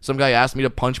some guy asked me to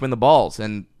punch him in the balls,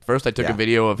 and first I took Yeah. a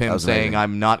video of That him was saying, amazing.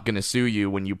 "I'm not going to sue you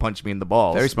when you punch me in the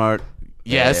balls." Very smart.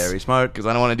 Yes, Very smart. because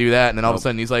I don't want to do that. And then all of a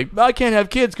sudden he's like, "I can't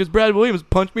have kids because Brad Williams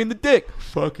punched me in the dick."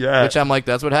 Fuck yeah. Which I'm like,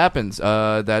 that's what happens.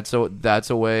 That's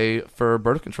a way for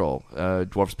birth control.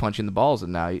 Dwarfs punch you in the balls,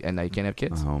 and now you can't have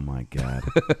kids. Oh my god.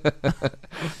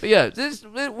 But yeah,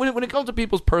 when it comes to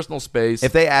people's personal space,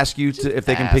 If they ask you to, if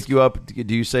they can Ask. pick you up,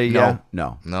 do you say yeah?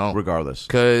 No. No. Regardless.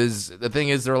 because the thing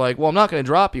is, they're like, well, I'm not going to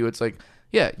drop you. It's like,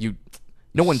 yeah,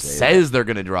 no one Say says they're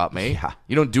going to drop me. Yeah.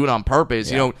 You don't do it on purpose.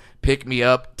 Yeah. You don't pick me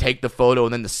up, take the photo,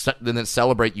 and then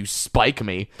celebrate. You spike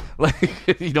me.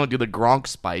 Like, you don't do the Gronk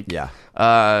spike. Yeah.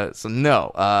 So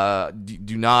no.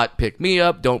 Do not pick me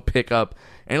up. Don't pick up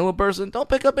any little person. Don't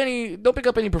pick up any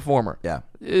performer. Yeah.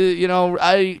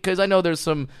 Because I know there's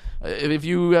some. If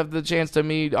you have the chance to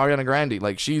meet Ariana Grande,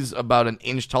 like, she's about an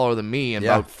inch taller than me and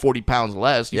Yeah. about 40 pounds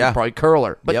less. You Yeah. could probably curl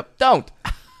her, but Yep. don't.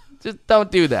 Just don't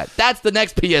do that. That's the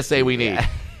next PSA we need.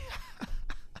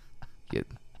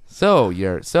 So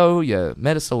you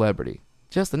met a celebrity.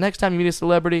 Just the next time you meet a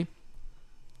celebrity,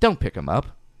 don't pick them up.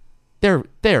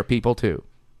 They're people too.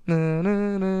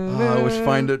 I was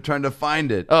trying to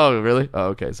find it. Oh, really? Oh,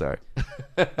 okay. Sorry.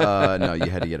 No, you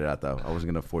had to get it out, though. I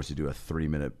wasn't going to force you to do a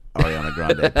 3-minute Ariana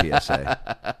Grande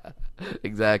PSA.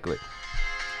 Exactly.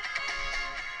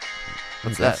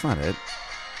 What's That's that? not it.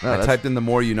 No, I typed in The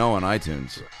More You Know on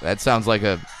iTunes. That sounds like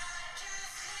a...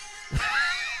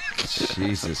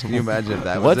 Jesus. Can you imagine if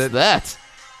that was What's it? that?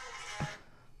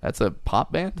 That's a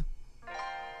pop band?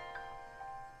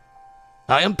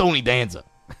 I am Tony Danza.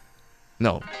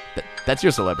 No, that's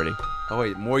your celebrity. Oh,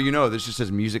 wait. More You Know. This just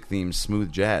says music themes,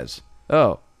 smooth jazz.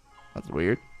 Oh, that's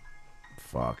weird.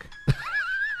 Fuck.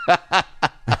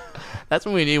 That's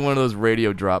when we need one of those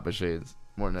radio drop machines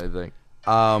more than anything.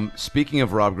 Speaking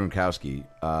of Rob Gronkowski,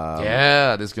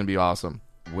 Yeah, this is going to be awesome.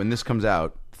 when this comes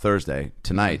out Thursday,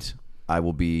 tonight, I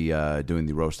will be doing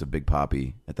the roast of Big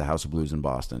Papi at the House of Blues in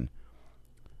Boston.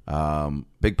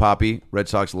 Big Papi, Red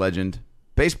Sox legend,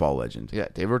 baseball legend. Yeah,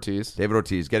 Dave Ortiz. David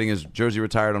Ortiz getting his jersey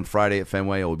retired on Friday at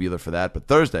Fenway. I will be there for that. But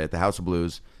Thursday at the House of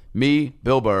Blues, me,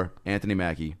 Bill Burr, Anthony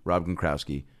Mackie, Rob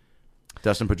Gronkowski,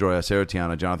 Dustin Pedroia, Sarah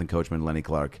Tiana, Jonathan Coachman, Lenny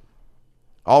Clark,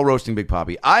 all roasting Big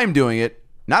Papi. I'm doing it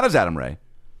not as Adam Ray,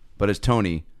 but as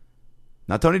Tony,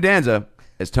 not Tony Danza,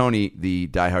 as Tony, the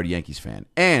diehard Yankees fan.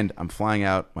 And I'm flying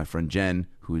out my friend Jen,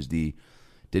 who is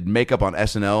did makeup on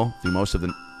SNL through most of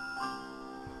the...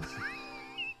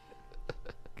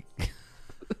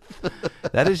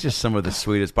 That is just some of the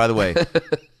sweetest. By the way,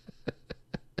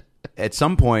 at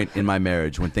some point in my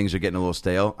marriage, when things are getting a little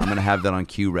stale, I'm going to have that on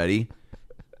cue ready.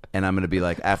 And I'm going to be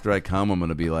like, after I come, I'm going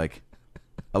to be like,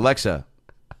 Alexa,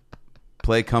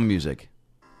 play cum music.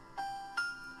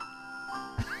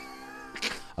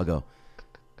 I'll go,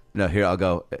 no, here, I'll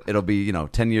go. It'll be,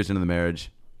 10 years into the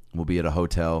marriage. We'll be at a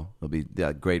hotel. It'll be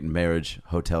great marriage,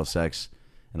 hotel sex.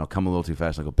 And I'll come a little too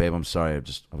fast. I'll go, babe, I'm sorry. I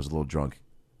was a little drunk.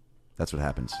 That's what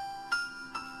happens.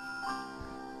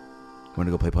 Want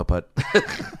to go play putt-putt?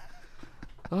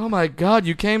 Oh, my God,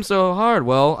 you came so hard.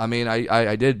 Well, I mean,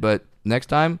 I did, but next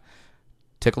time,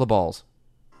 tickle the balls.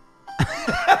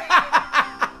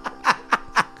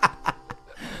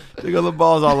 Tickle the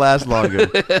balls, I'll last longer.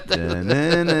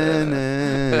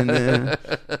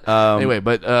 Anyway,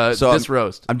 but so this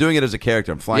roast. I'm doing it as a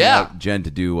character. I'm flying Yeah. out Jen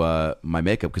to do my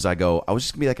makeup because I was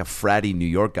just going to be like a fratty New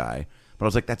York guy. But I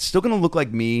was like, that's still going to look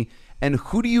like me. And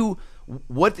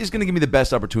what is going to give me the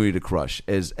best opportunity to crush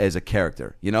as a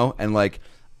character, And like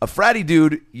a fratty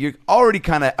dude, you're already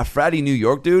kind of a fratty New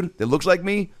York dude that looks like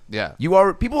me. Yeah.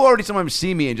 People already sometimes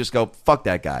see me and just go, fuck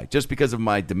that guy, just because of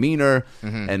my demeanor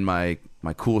and my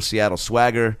cool Seattle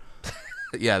swagger.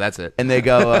 Yeah, that's it. And they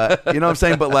go, you know what I'm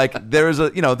saying? But like there's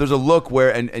a look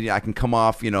where and I can come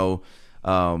off, fratty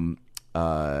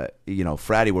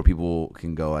where people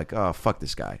can go like, oh, fuck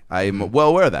this guy. I'm well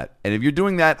aware of that. And if you're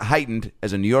doing that heightened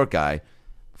as a New York guy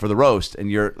for the roast,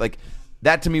 and you're like,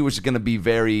 that to me was going to be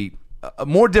very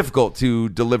more difficult to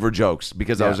deliver jokes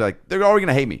because I was like, they're already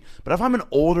going to hate me. But if I'm an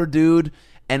older dude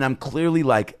and I'm clearly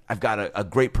like, I've got a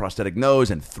great prosthetic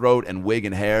nose and throat and wig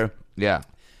and hair. Yeah.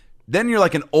 Then you're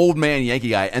like an old man Yankee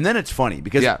guy. And then it's funny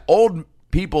because old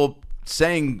people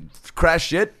saying crass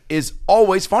shit is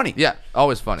always funny. Yeah,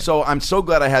 always funny. So I'm so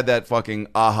glad I had that fucking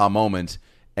aha moment.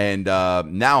 And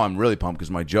now I'm really pumped because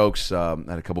my jokes, I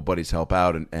had a couple buddies help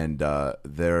out, and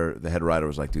the head writer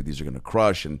was like, dude, these are going to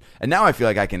crush. And now I feel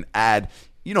like I can add,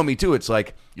 me too, it's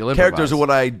like characters are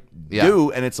what I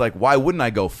do, and it's like, why wouldn't I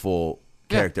go full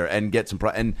character and get some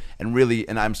and really,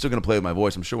 and I'm still going to play with my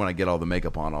voice. I'm sure when I get all the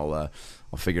makeup on, I'll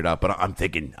figure it out. But I'm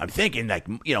thinking like,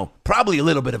 probably a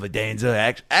little bit of a Danza.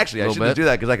 Actually, I shouldn't do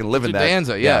that because I can live in that.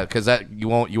 Danza, because that you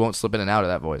won't slip in and out of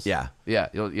that voice. Yeah,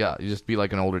 you just be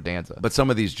like an older Danza. But some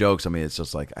of these jokes, I mean, it's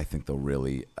just like I think they'll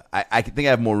really. I think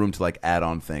I have more room to like add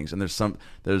on things. And there's some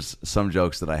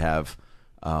jokes that I have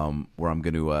where I'm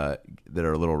going to that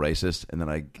are a little racist, and then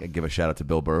I give a shout out to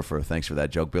Bill Burr for thanks for that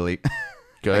joke, Billy.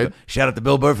 Good. Shout out to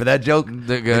Bill Burr for that joke.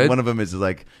 Good. And one of them is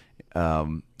like,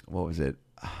 what was it?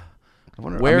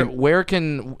 Where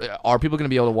are people going to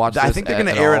be able to watch this? I think they're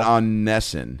going to air it on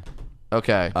Nessun.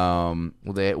 Okay.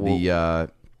 Will they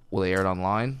air it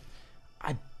online?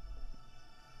 What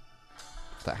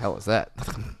the hell is that?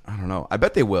 I don't know. I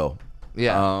bet they will.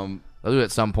 Yeah. They'll do it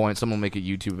at some point. Someone will make a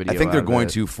YouTube video. I think they're going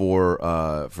to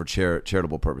for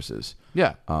charitable purposes.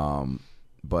 Yeah.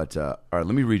 But all right,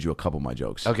 let me read you a couple of my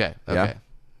jokes. Okay. Yeah?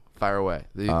 Fire away.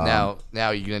 Now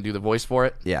you're going to do the voice for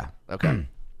it? Yeah. Okay.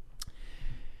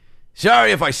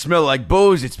 Sorry if I smell like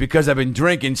booze. It's because I've been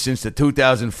drinking since the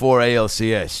 2004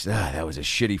 ALCS. That was a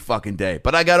shitty fucking day.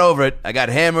 But I got over it. I got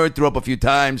hammered, threw up a few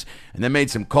times, and then made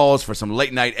some calls for some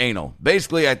late-night anal.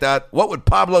 Basically, I thought, what would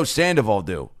Pablo Sandoval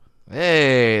do?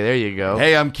 Hey, there you go.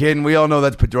 Hey, I'm kidding. We all know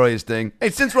that's Pedroia's thing. Hey,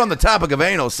 since we're on the topic of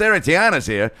anal, Sarah Tiana's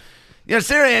here. You know,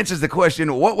 Sarah answers the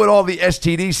question, what would all the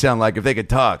STDs sound like if they could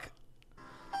talk?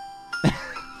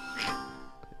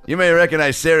 You may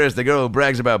recognize Sarah as the girl who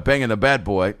brags about banging the bad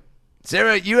boy.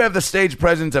 Sarah, you have the stage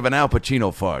presence of an Al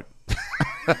Pacino fart.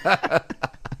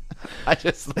 I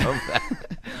just love that.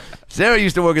 Sarah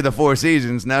used to work at the Four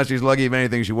Seasons. Now she's lucky if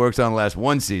anything she works on lasts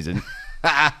one season.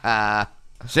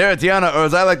 Sarah Tiana, or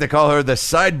as I like to call her, the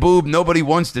side boob nobody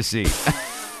wants to see.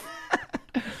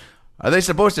 Are they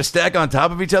supposed to stack on top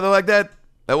of each other like that?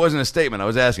 That wasn't a statement. I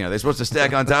was asking. Are they supposed to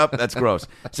stack on top? That's gross.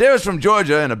 Sarah's from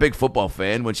Georgia and a big football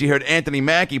fan. When she heard Anthony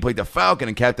Mackie played the Falcon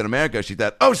in Captain America, she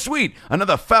thought, oh, sweet,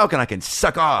 another Falcon I can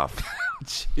suck off.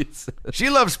 Jesus.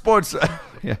 She loves sports.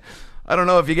 Yeah. I don't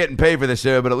know if you're getting paid for this,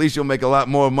 Sarah, but at least you'll make a lot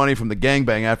more money from the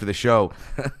gangbang after the show.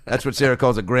 That's what Sarah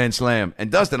calls a grand slam.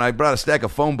 And Dustin, I brought a stack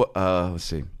of phone books. Let's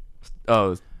see.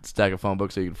 Oh, stack of phone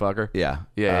books so you can fuck her? Yeah.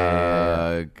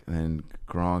 Yeah. And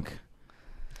Gronk.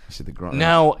 I see the Gronk.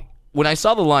 Now, when I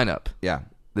saw the lineup, Yeah.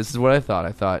 this is what I thought.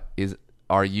 I thought,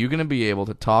 are you going to be able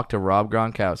to talk to Rob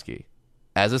Gronkowski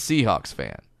as a Seahawks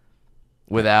fan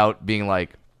without being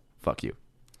like, fuck you?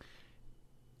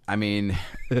 I mean,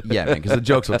 yeah, man, because the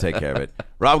jokes will take care of it.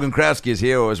 Rob Gronkowski is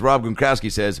here, or as Rob Gronkowski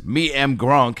says, me am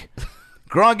Gronk.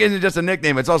 Gronk isn't just a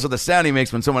nickname, it's also the sound he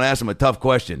makes when someone asks him a tough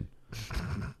question.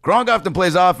 Gronk often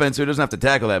plays offense, so he doesn't have to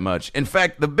tackle that much. In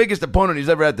fact, the biggest opponent he's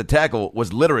ever had to tackle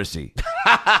was literacy.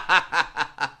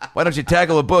 Why don't you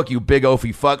tackle a book, you big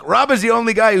oafy fuck? Rob is the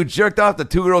only guy who jerked off the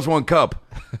 2 Girls, 1 Cup.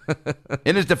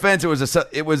 In his defense,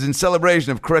 it was in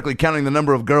celebration of correctly counting the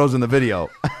number of girls in the video.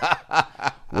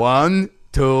 1,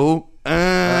 2.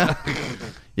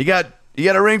 You got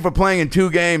a ring for playing in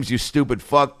 2 games, you stupid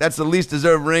fuck. That's the least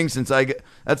deserved ring since I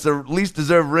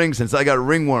got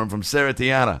ringworm from Sarah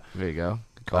Tiana. There you go.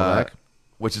 Call back.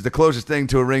 Which is the closest thing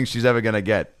to a ring she's ever going to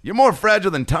get. You're more fragile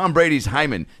than Tom Brady's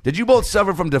hymen. Did you both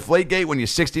suffer from Deflategate when you're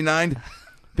 69?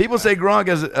 People say Gronk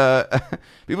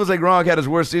had his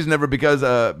worst season ever because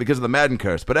of the Madden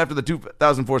curse. But after the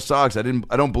 2004 Sox, I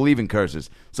don't believe in curses.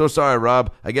 So sorry,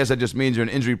 Rob. I guess that just means you're an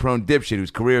injury-prone dipshit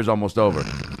whose career is almost over.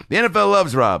 The NFL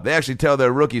loves Rob. They actually tell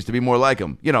their rookies to be more like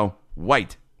him. You know,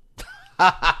 white.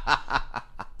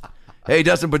 Hey,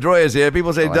 Dustin Pedroia's here.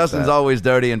 People say Dustin's always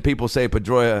dirty, and people say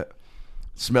Pedroia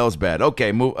smells bad.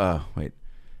 Okay, wait.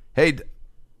 Hey,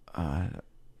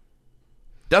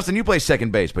 Dustin, you play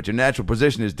second base, but your natural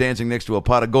position is dancing next to a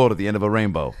pot of gold at the end of a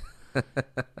rainbow.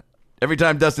 Every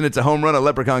time Dustin hits a home run, a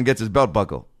leprechaun gets his belt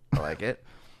buckle. I like it.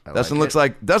 Dustin looks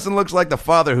like the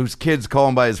father whose kids call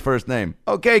him by his first name.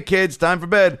 Okay, kids, time for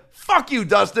bed. Fuck you,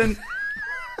 Dustin.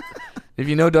 If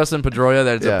you know Dustin Pedroia,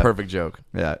 that's a perfect joke.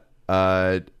 Yeah.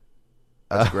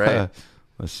 That's great.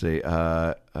 Let's see.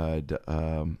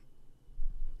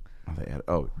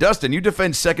 Dustin, you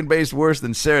defend second base worse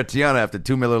than Sarah Tiana after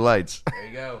 2 Miller Lights. There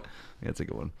you go. That's a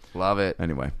good one. Love it.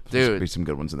 Anyway, dude, there's be some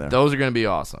good ones in there. Those are going to be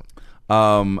awesome.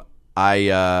 One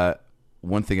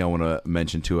thing I want to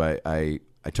mention too. I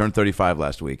turned 35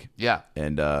 last week. Yeah.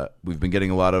 And we've been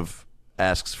getting a lot of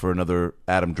asks for another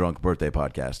Adam Drunk birthday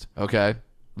podcast. Okay.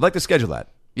 I'd like to schedule that.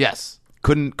 Yes.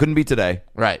 Couldn't be today.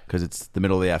 Right. Because it's the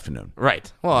middle of the afternoon.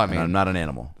 Right. Well, I mean, and I'm not an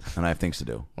animal, and I have things to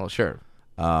do. Well, sure.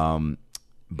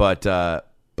 But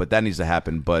that needs to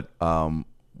happen. But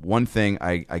one thing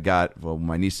I got,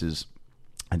 my nieces,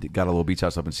 I got a little beach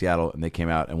house up in Seattle, and they came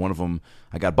out, and one of them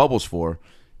I got bubbles for,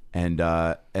 and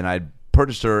I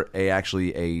purchased her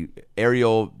a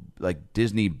aerial like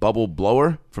Disney bubble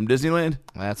blower from Disneyland.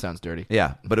 That sounds dirty.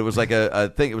 Yeah, but it was like a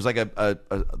thing. It was like a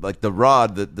like the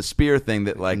rod, the spear thing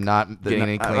that like not getting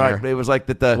any cleaner. It was like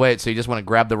that. The wait, so you just want to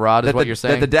grab the rod? Is what you're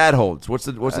saying? That the dad holds. What's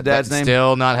the dad's name?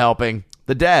 Still not helping.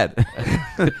 The dad.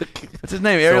 That's his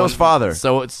name. Ariel's father.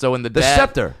 So when the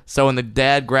scepter. So when the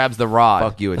dad grabs the rod.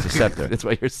 Fuck you. It's a scepter. That's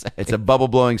what you're saying. It's a bubble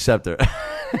blowing scepter.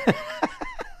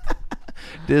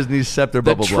 Disney's scepter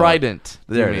bubble blower. The trident.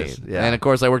 There it is. Yeah. And of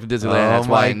course, I worked at Disneyland. That's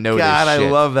why I know God, this shit.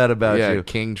 I love that about you.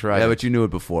 King Trident. Yeah, but you knew it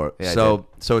before. Yeah, so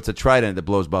it's a trident that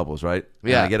blows bubbles, right?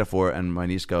 Yeah. And I get it for her, and my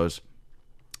niece goes,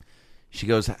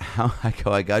 how? I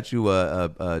go, I got you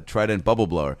a trident bubble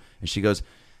blower, and she goes,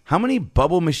 how many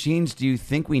bubble machines do you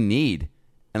think we need?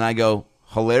 And I go,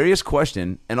 hilarious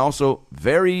question, and also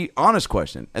very honest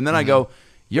question. And then I go,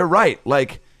 you're right.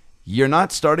 Like, you're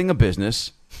not starting a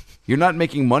business. You're not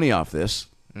making money off this.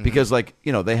 Because, like,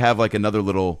 you know, they have, like, another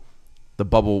little, the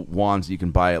bubble wands that you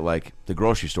can buy at, like, the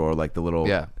grocery store, like the little.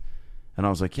 Yeah. And I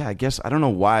was like, yeah, I guess, I don't know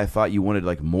why I thought you wanted,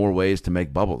 like, more ways to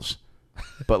make bubbles.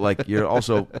 But, like, you're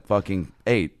also fucking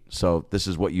 8, so this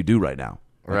is what you do right now.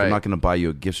 Like, Right. I'm not going to buy you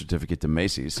a gift certificate to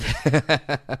Macy's.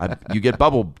 You get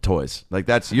bubble toys. Like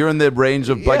you're in the range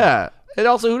of like Yeah. And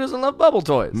also, who doesn't love bubble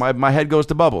toys? my head goes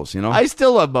to bubbles. You know. I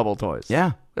still love bubble toys.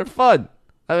 Yeah. They're fun.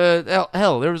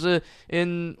 Hell, there was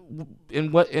in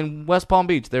West Palm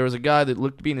Beach. There was a guy that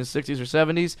looked to be in his 60s or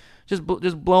 70s, just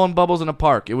blowing bubbles in a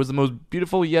park. It was the most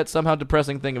beautiful yet somehow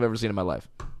depressing thing I've ever seen in my life.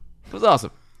 It was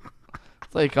awesome.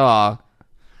 It's like,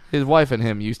 his wife and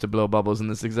him used to blow bubbles in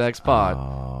this exact spot,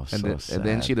 Oh, so and then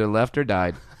sad. she either left or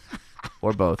died,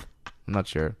 or both. I'm not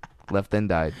sure. Left then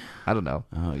died. I don't know.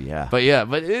 Oh yeah. But yeah,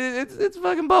 it's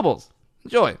fucking bubbles.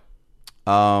 Enjoy.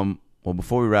 Well,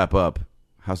 before we wrap up,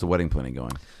 how's the wedding planning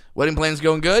going? Wedding plan's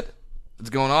going good. It's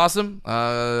going awesome.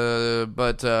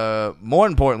 But more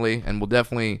importantly, and we'll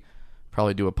definitely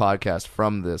probably do a podcast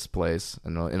from this place,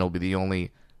 and it'll be the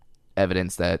only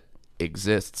evidence that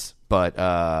exists. But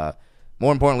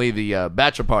more importantly, the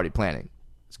bachelor party planning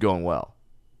is going well.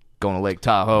 Going to Lake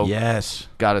Tahoe. Yes.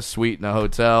 Got a suite in a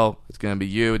hotel. It's going to be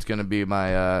you. It's going to be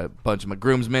my bunch of my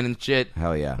groomsmen and shit.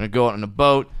 Hell yeah. We're going to go out on a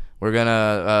boat. We're going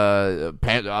to,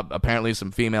 apparently some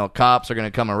female cops are going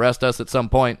to come arrest us at some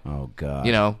point. Oh god.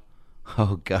 You know,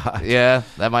 Oh god. yeah,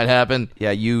 that might happen. Yeah,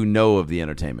 you know of the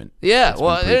entertainment. Yeah, That's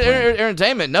well, been pre-planned.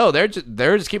 entertainment, no, they're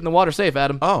just keeping the water safe,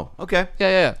 Adam. Oh, okay.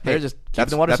 Yeah. They're Hey, just keeping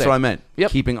that's the water that's safe. what I meant. Yep.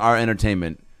 Keeping our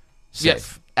entertainment safe.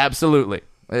 Yes, absolutely.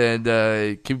 And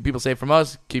keeping people safe from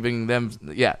us, keeping them,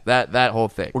 that whole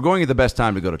thing. We're going at the best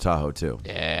time to go to Tahoe too.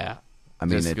 Yeah. I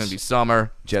mean, it's it's going to be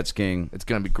summer. jet skiing. It's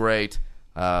going to be great.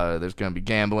 There's going to be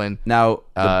gambling. Now,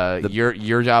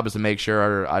 Your job is to make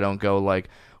sure I don't go like,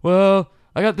 well,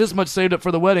 I got this much saved up for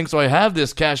the wedding, so I have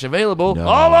this cash available. No.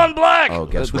 All on black. oh,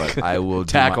 guess what? I will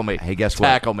Tackle me. Hey, guess what?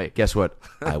 Tackle me. Guess what?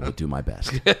 I will do my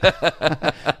best.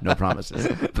 No promises.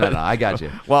 No, I got you.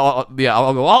 Well,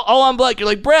 I'll go all on black. You're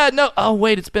like, Brad, no. Oh,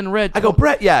 wait, it's been red. I go,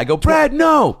 Brett. Yeah, I go, Brad.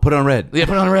 No, put on red. Yeah,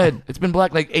 put it on red. It's been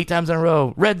black like 8 times in a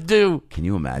row. Red do. Can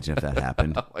you imagine if that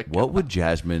happened? Oh my What would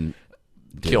Jasmine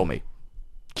do? Kill me.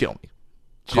 Kill me.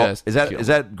 Call- Just is that kill is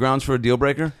that grounds for a deal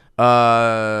breaker?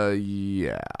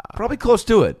 Yeah. Probably close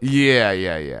to it.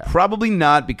 Yeah. Probably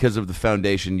not because of the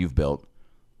foundation you've built,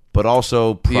 but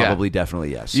also probably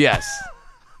definitely yes. Yes.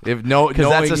 If no, Because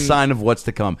that's a sign of what's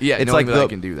to come. Yeah, it's knowing like that I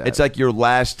can do that. It's like your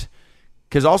last.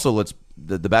 Because also,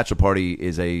 the bachelor party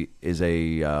is a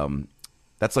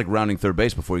that's like rounding third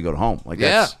base before you go to home. Like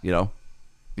that's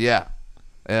Yeah.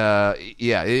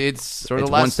 It's sort of it's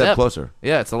the last one step closer.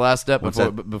 Yeah, it's the last step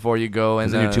One before you go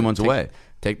and then you're 2 months away.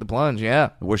 Take the plunge. Yeah.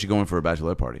 Where's she going for a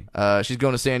bachelor party? She's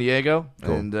going to San Diego,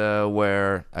 Cool. and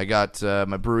where I got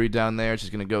my brewery down there. She's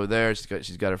going to go there.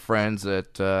 She's got her friends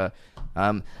that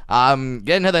I'm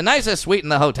getting her the nicest suite in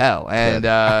the hotel, and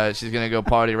she's going to go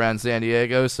party around San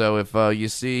Diego. So if you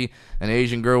see an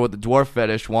Asian girl with the dwarf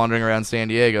fetish wandering around San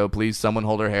Diego, please someone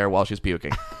hold her hair while she's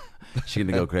puking. She's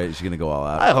gonna go crazy. She's gonna go all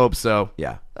out. I hope so.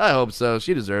 Yeah. I hope so.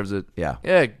 She deserves it. Yeah.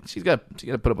 Yeah. She got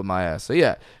to put up with my ass. So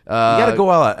yeah. You gotta go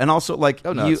all out, and also like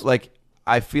nuts. you like.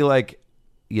 I feel like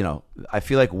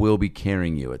we'll be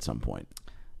carrying you at some point.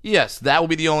 Yes, that will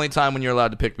be the only time when you're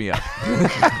allowed to pick me up.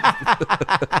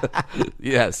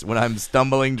 Yes, when I'm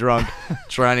stumbling drunk,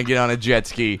 trying to get on a jet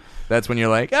ski, that's when you're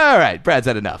like, all right, Brad's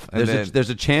had enough. And There's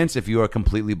a chance if you are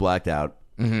completely blacked out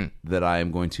that I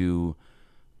am going to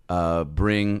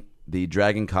bring the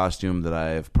dragon costume that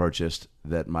I have purchased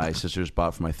that my sisters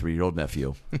bought for my 3-year-old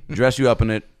nephew, dress you up in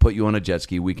it, put you on a jet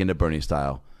ski, Weekend at Bernie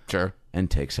style, sure. and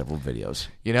take several videos.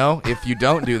 You know, if you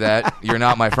don't do that, you're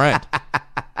not my friend.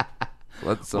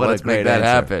 Let's great make that answer.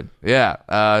 happen.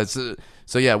 Yeah.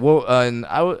 So yeah, well, and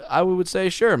I would say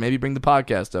sure, maybe bring the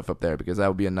podcast stuff up there because that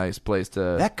would be a nice place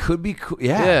to. That could be cool.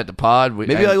 Yeah. Yeah, the pod.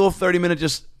 Maybe like a little 30-minute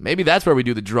just. Maybe that's where we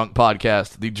do the drunk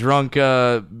podcast, the drunk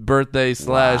birthday /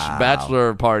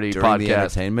 bachelor party During the podcast.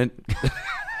 entertainment.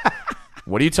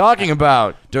 What are you talking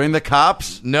about? During the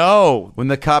cops. No, When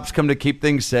the cops come to keep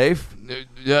things safe.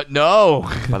 no.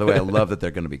 By the way, I love that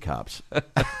they're going to be cops.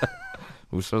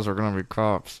 Who says we're gonna be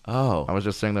cops? Oh. I was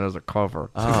just saying that as a cover.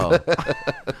 Oh. Good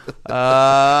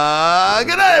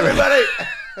night, everybody.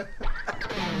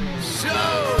 So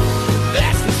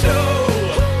that's the show.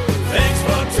 Thanks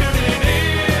for tuning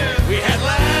in. We had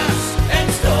laughs and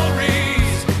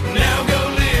stories. Now go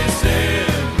listen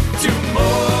to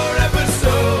more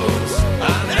episodes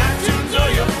on iTunes or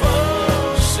your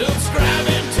phone. Subscribe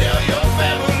and tell your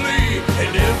family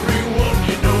and everyone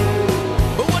you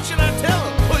know. But what should I tell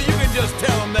them? Well, you can just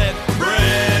tell them that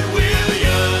Brad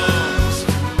Williams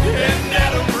and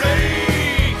Adam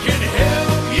Ray can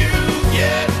help you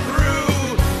get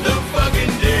through the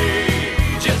fucking day.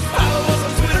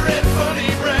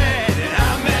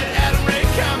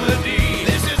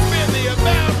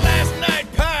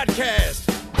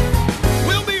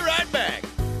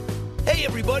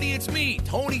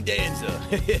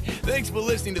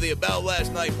 the About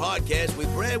Last Night podcast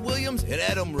with Brad Williams and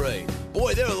Adam Ray.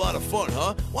 Boy, they're a lot of fun,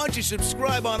 huh? Why don't you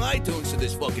subscribe on iTunes to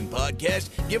this fucking podcast?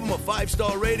 Give them a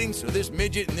 5-star rating so this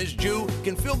midget and this Jew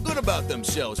can feel good about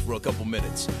themselves for a couple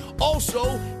minutes.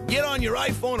 Also, get on your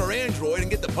iPhone or Android and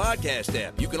get the podcast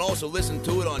app. You can also listen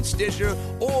to it on Stitcher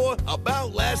or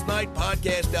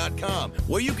AboutLastNightPodcast.com,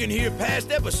 where you can hear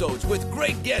past episodes with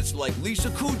great guests like Lisa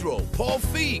Kudrow, Paul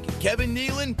Feig, Kevin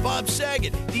Nealon, Bob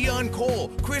Saget, Dion Cole,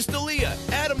 Chris D'Elia,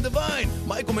 Adam Devine,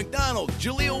 Michael McDonald,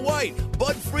 Jaleel White,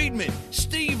 Bud Friedman,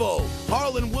 Steve-O,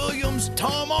 Harlan Williams,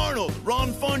 Tom Arnold,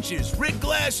 Ron Funches, Rick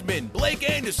Glassman, Blake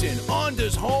Anderson,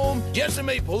 Anders Holm,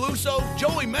 Jessime Peluso,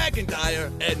 Joey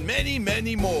McIntyre, and many,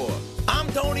 many more.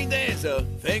 I'm Tony Danza.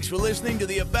 Thanks for listening to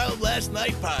the About Last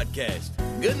Night podcast.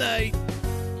 Good night.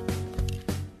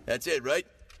 That's it, right?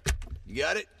 You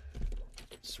got it?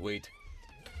 Sweet.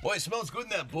 Boy, it smells good in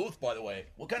that booth, by the way.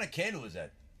 What kind of candle is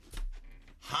that?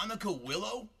 Hanukkah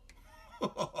willow?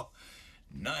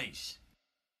 Nice.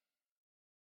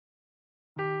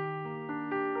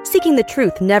 Seeking the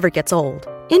truth never gets old.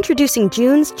 Introducing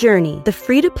June's Journey, the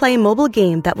free-to-play mobile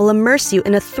game that will immerse you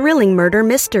in a thrilling murder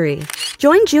mystery.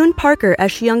 Join June Parker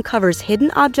as she uncovers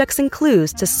hidden objects and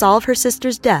clues to solve her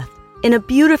sister's death in a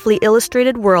beautifully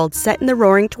illustrated world set in the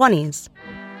Roaring '20s.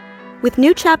 With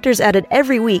new chapters added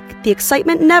every week, the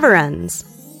excitement never ends.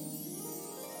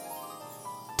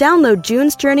 Download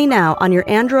June's Journey now on your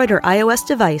Android or iOS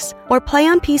device or play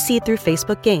on PC through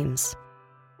Facebook Games.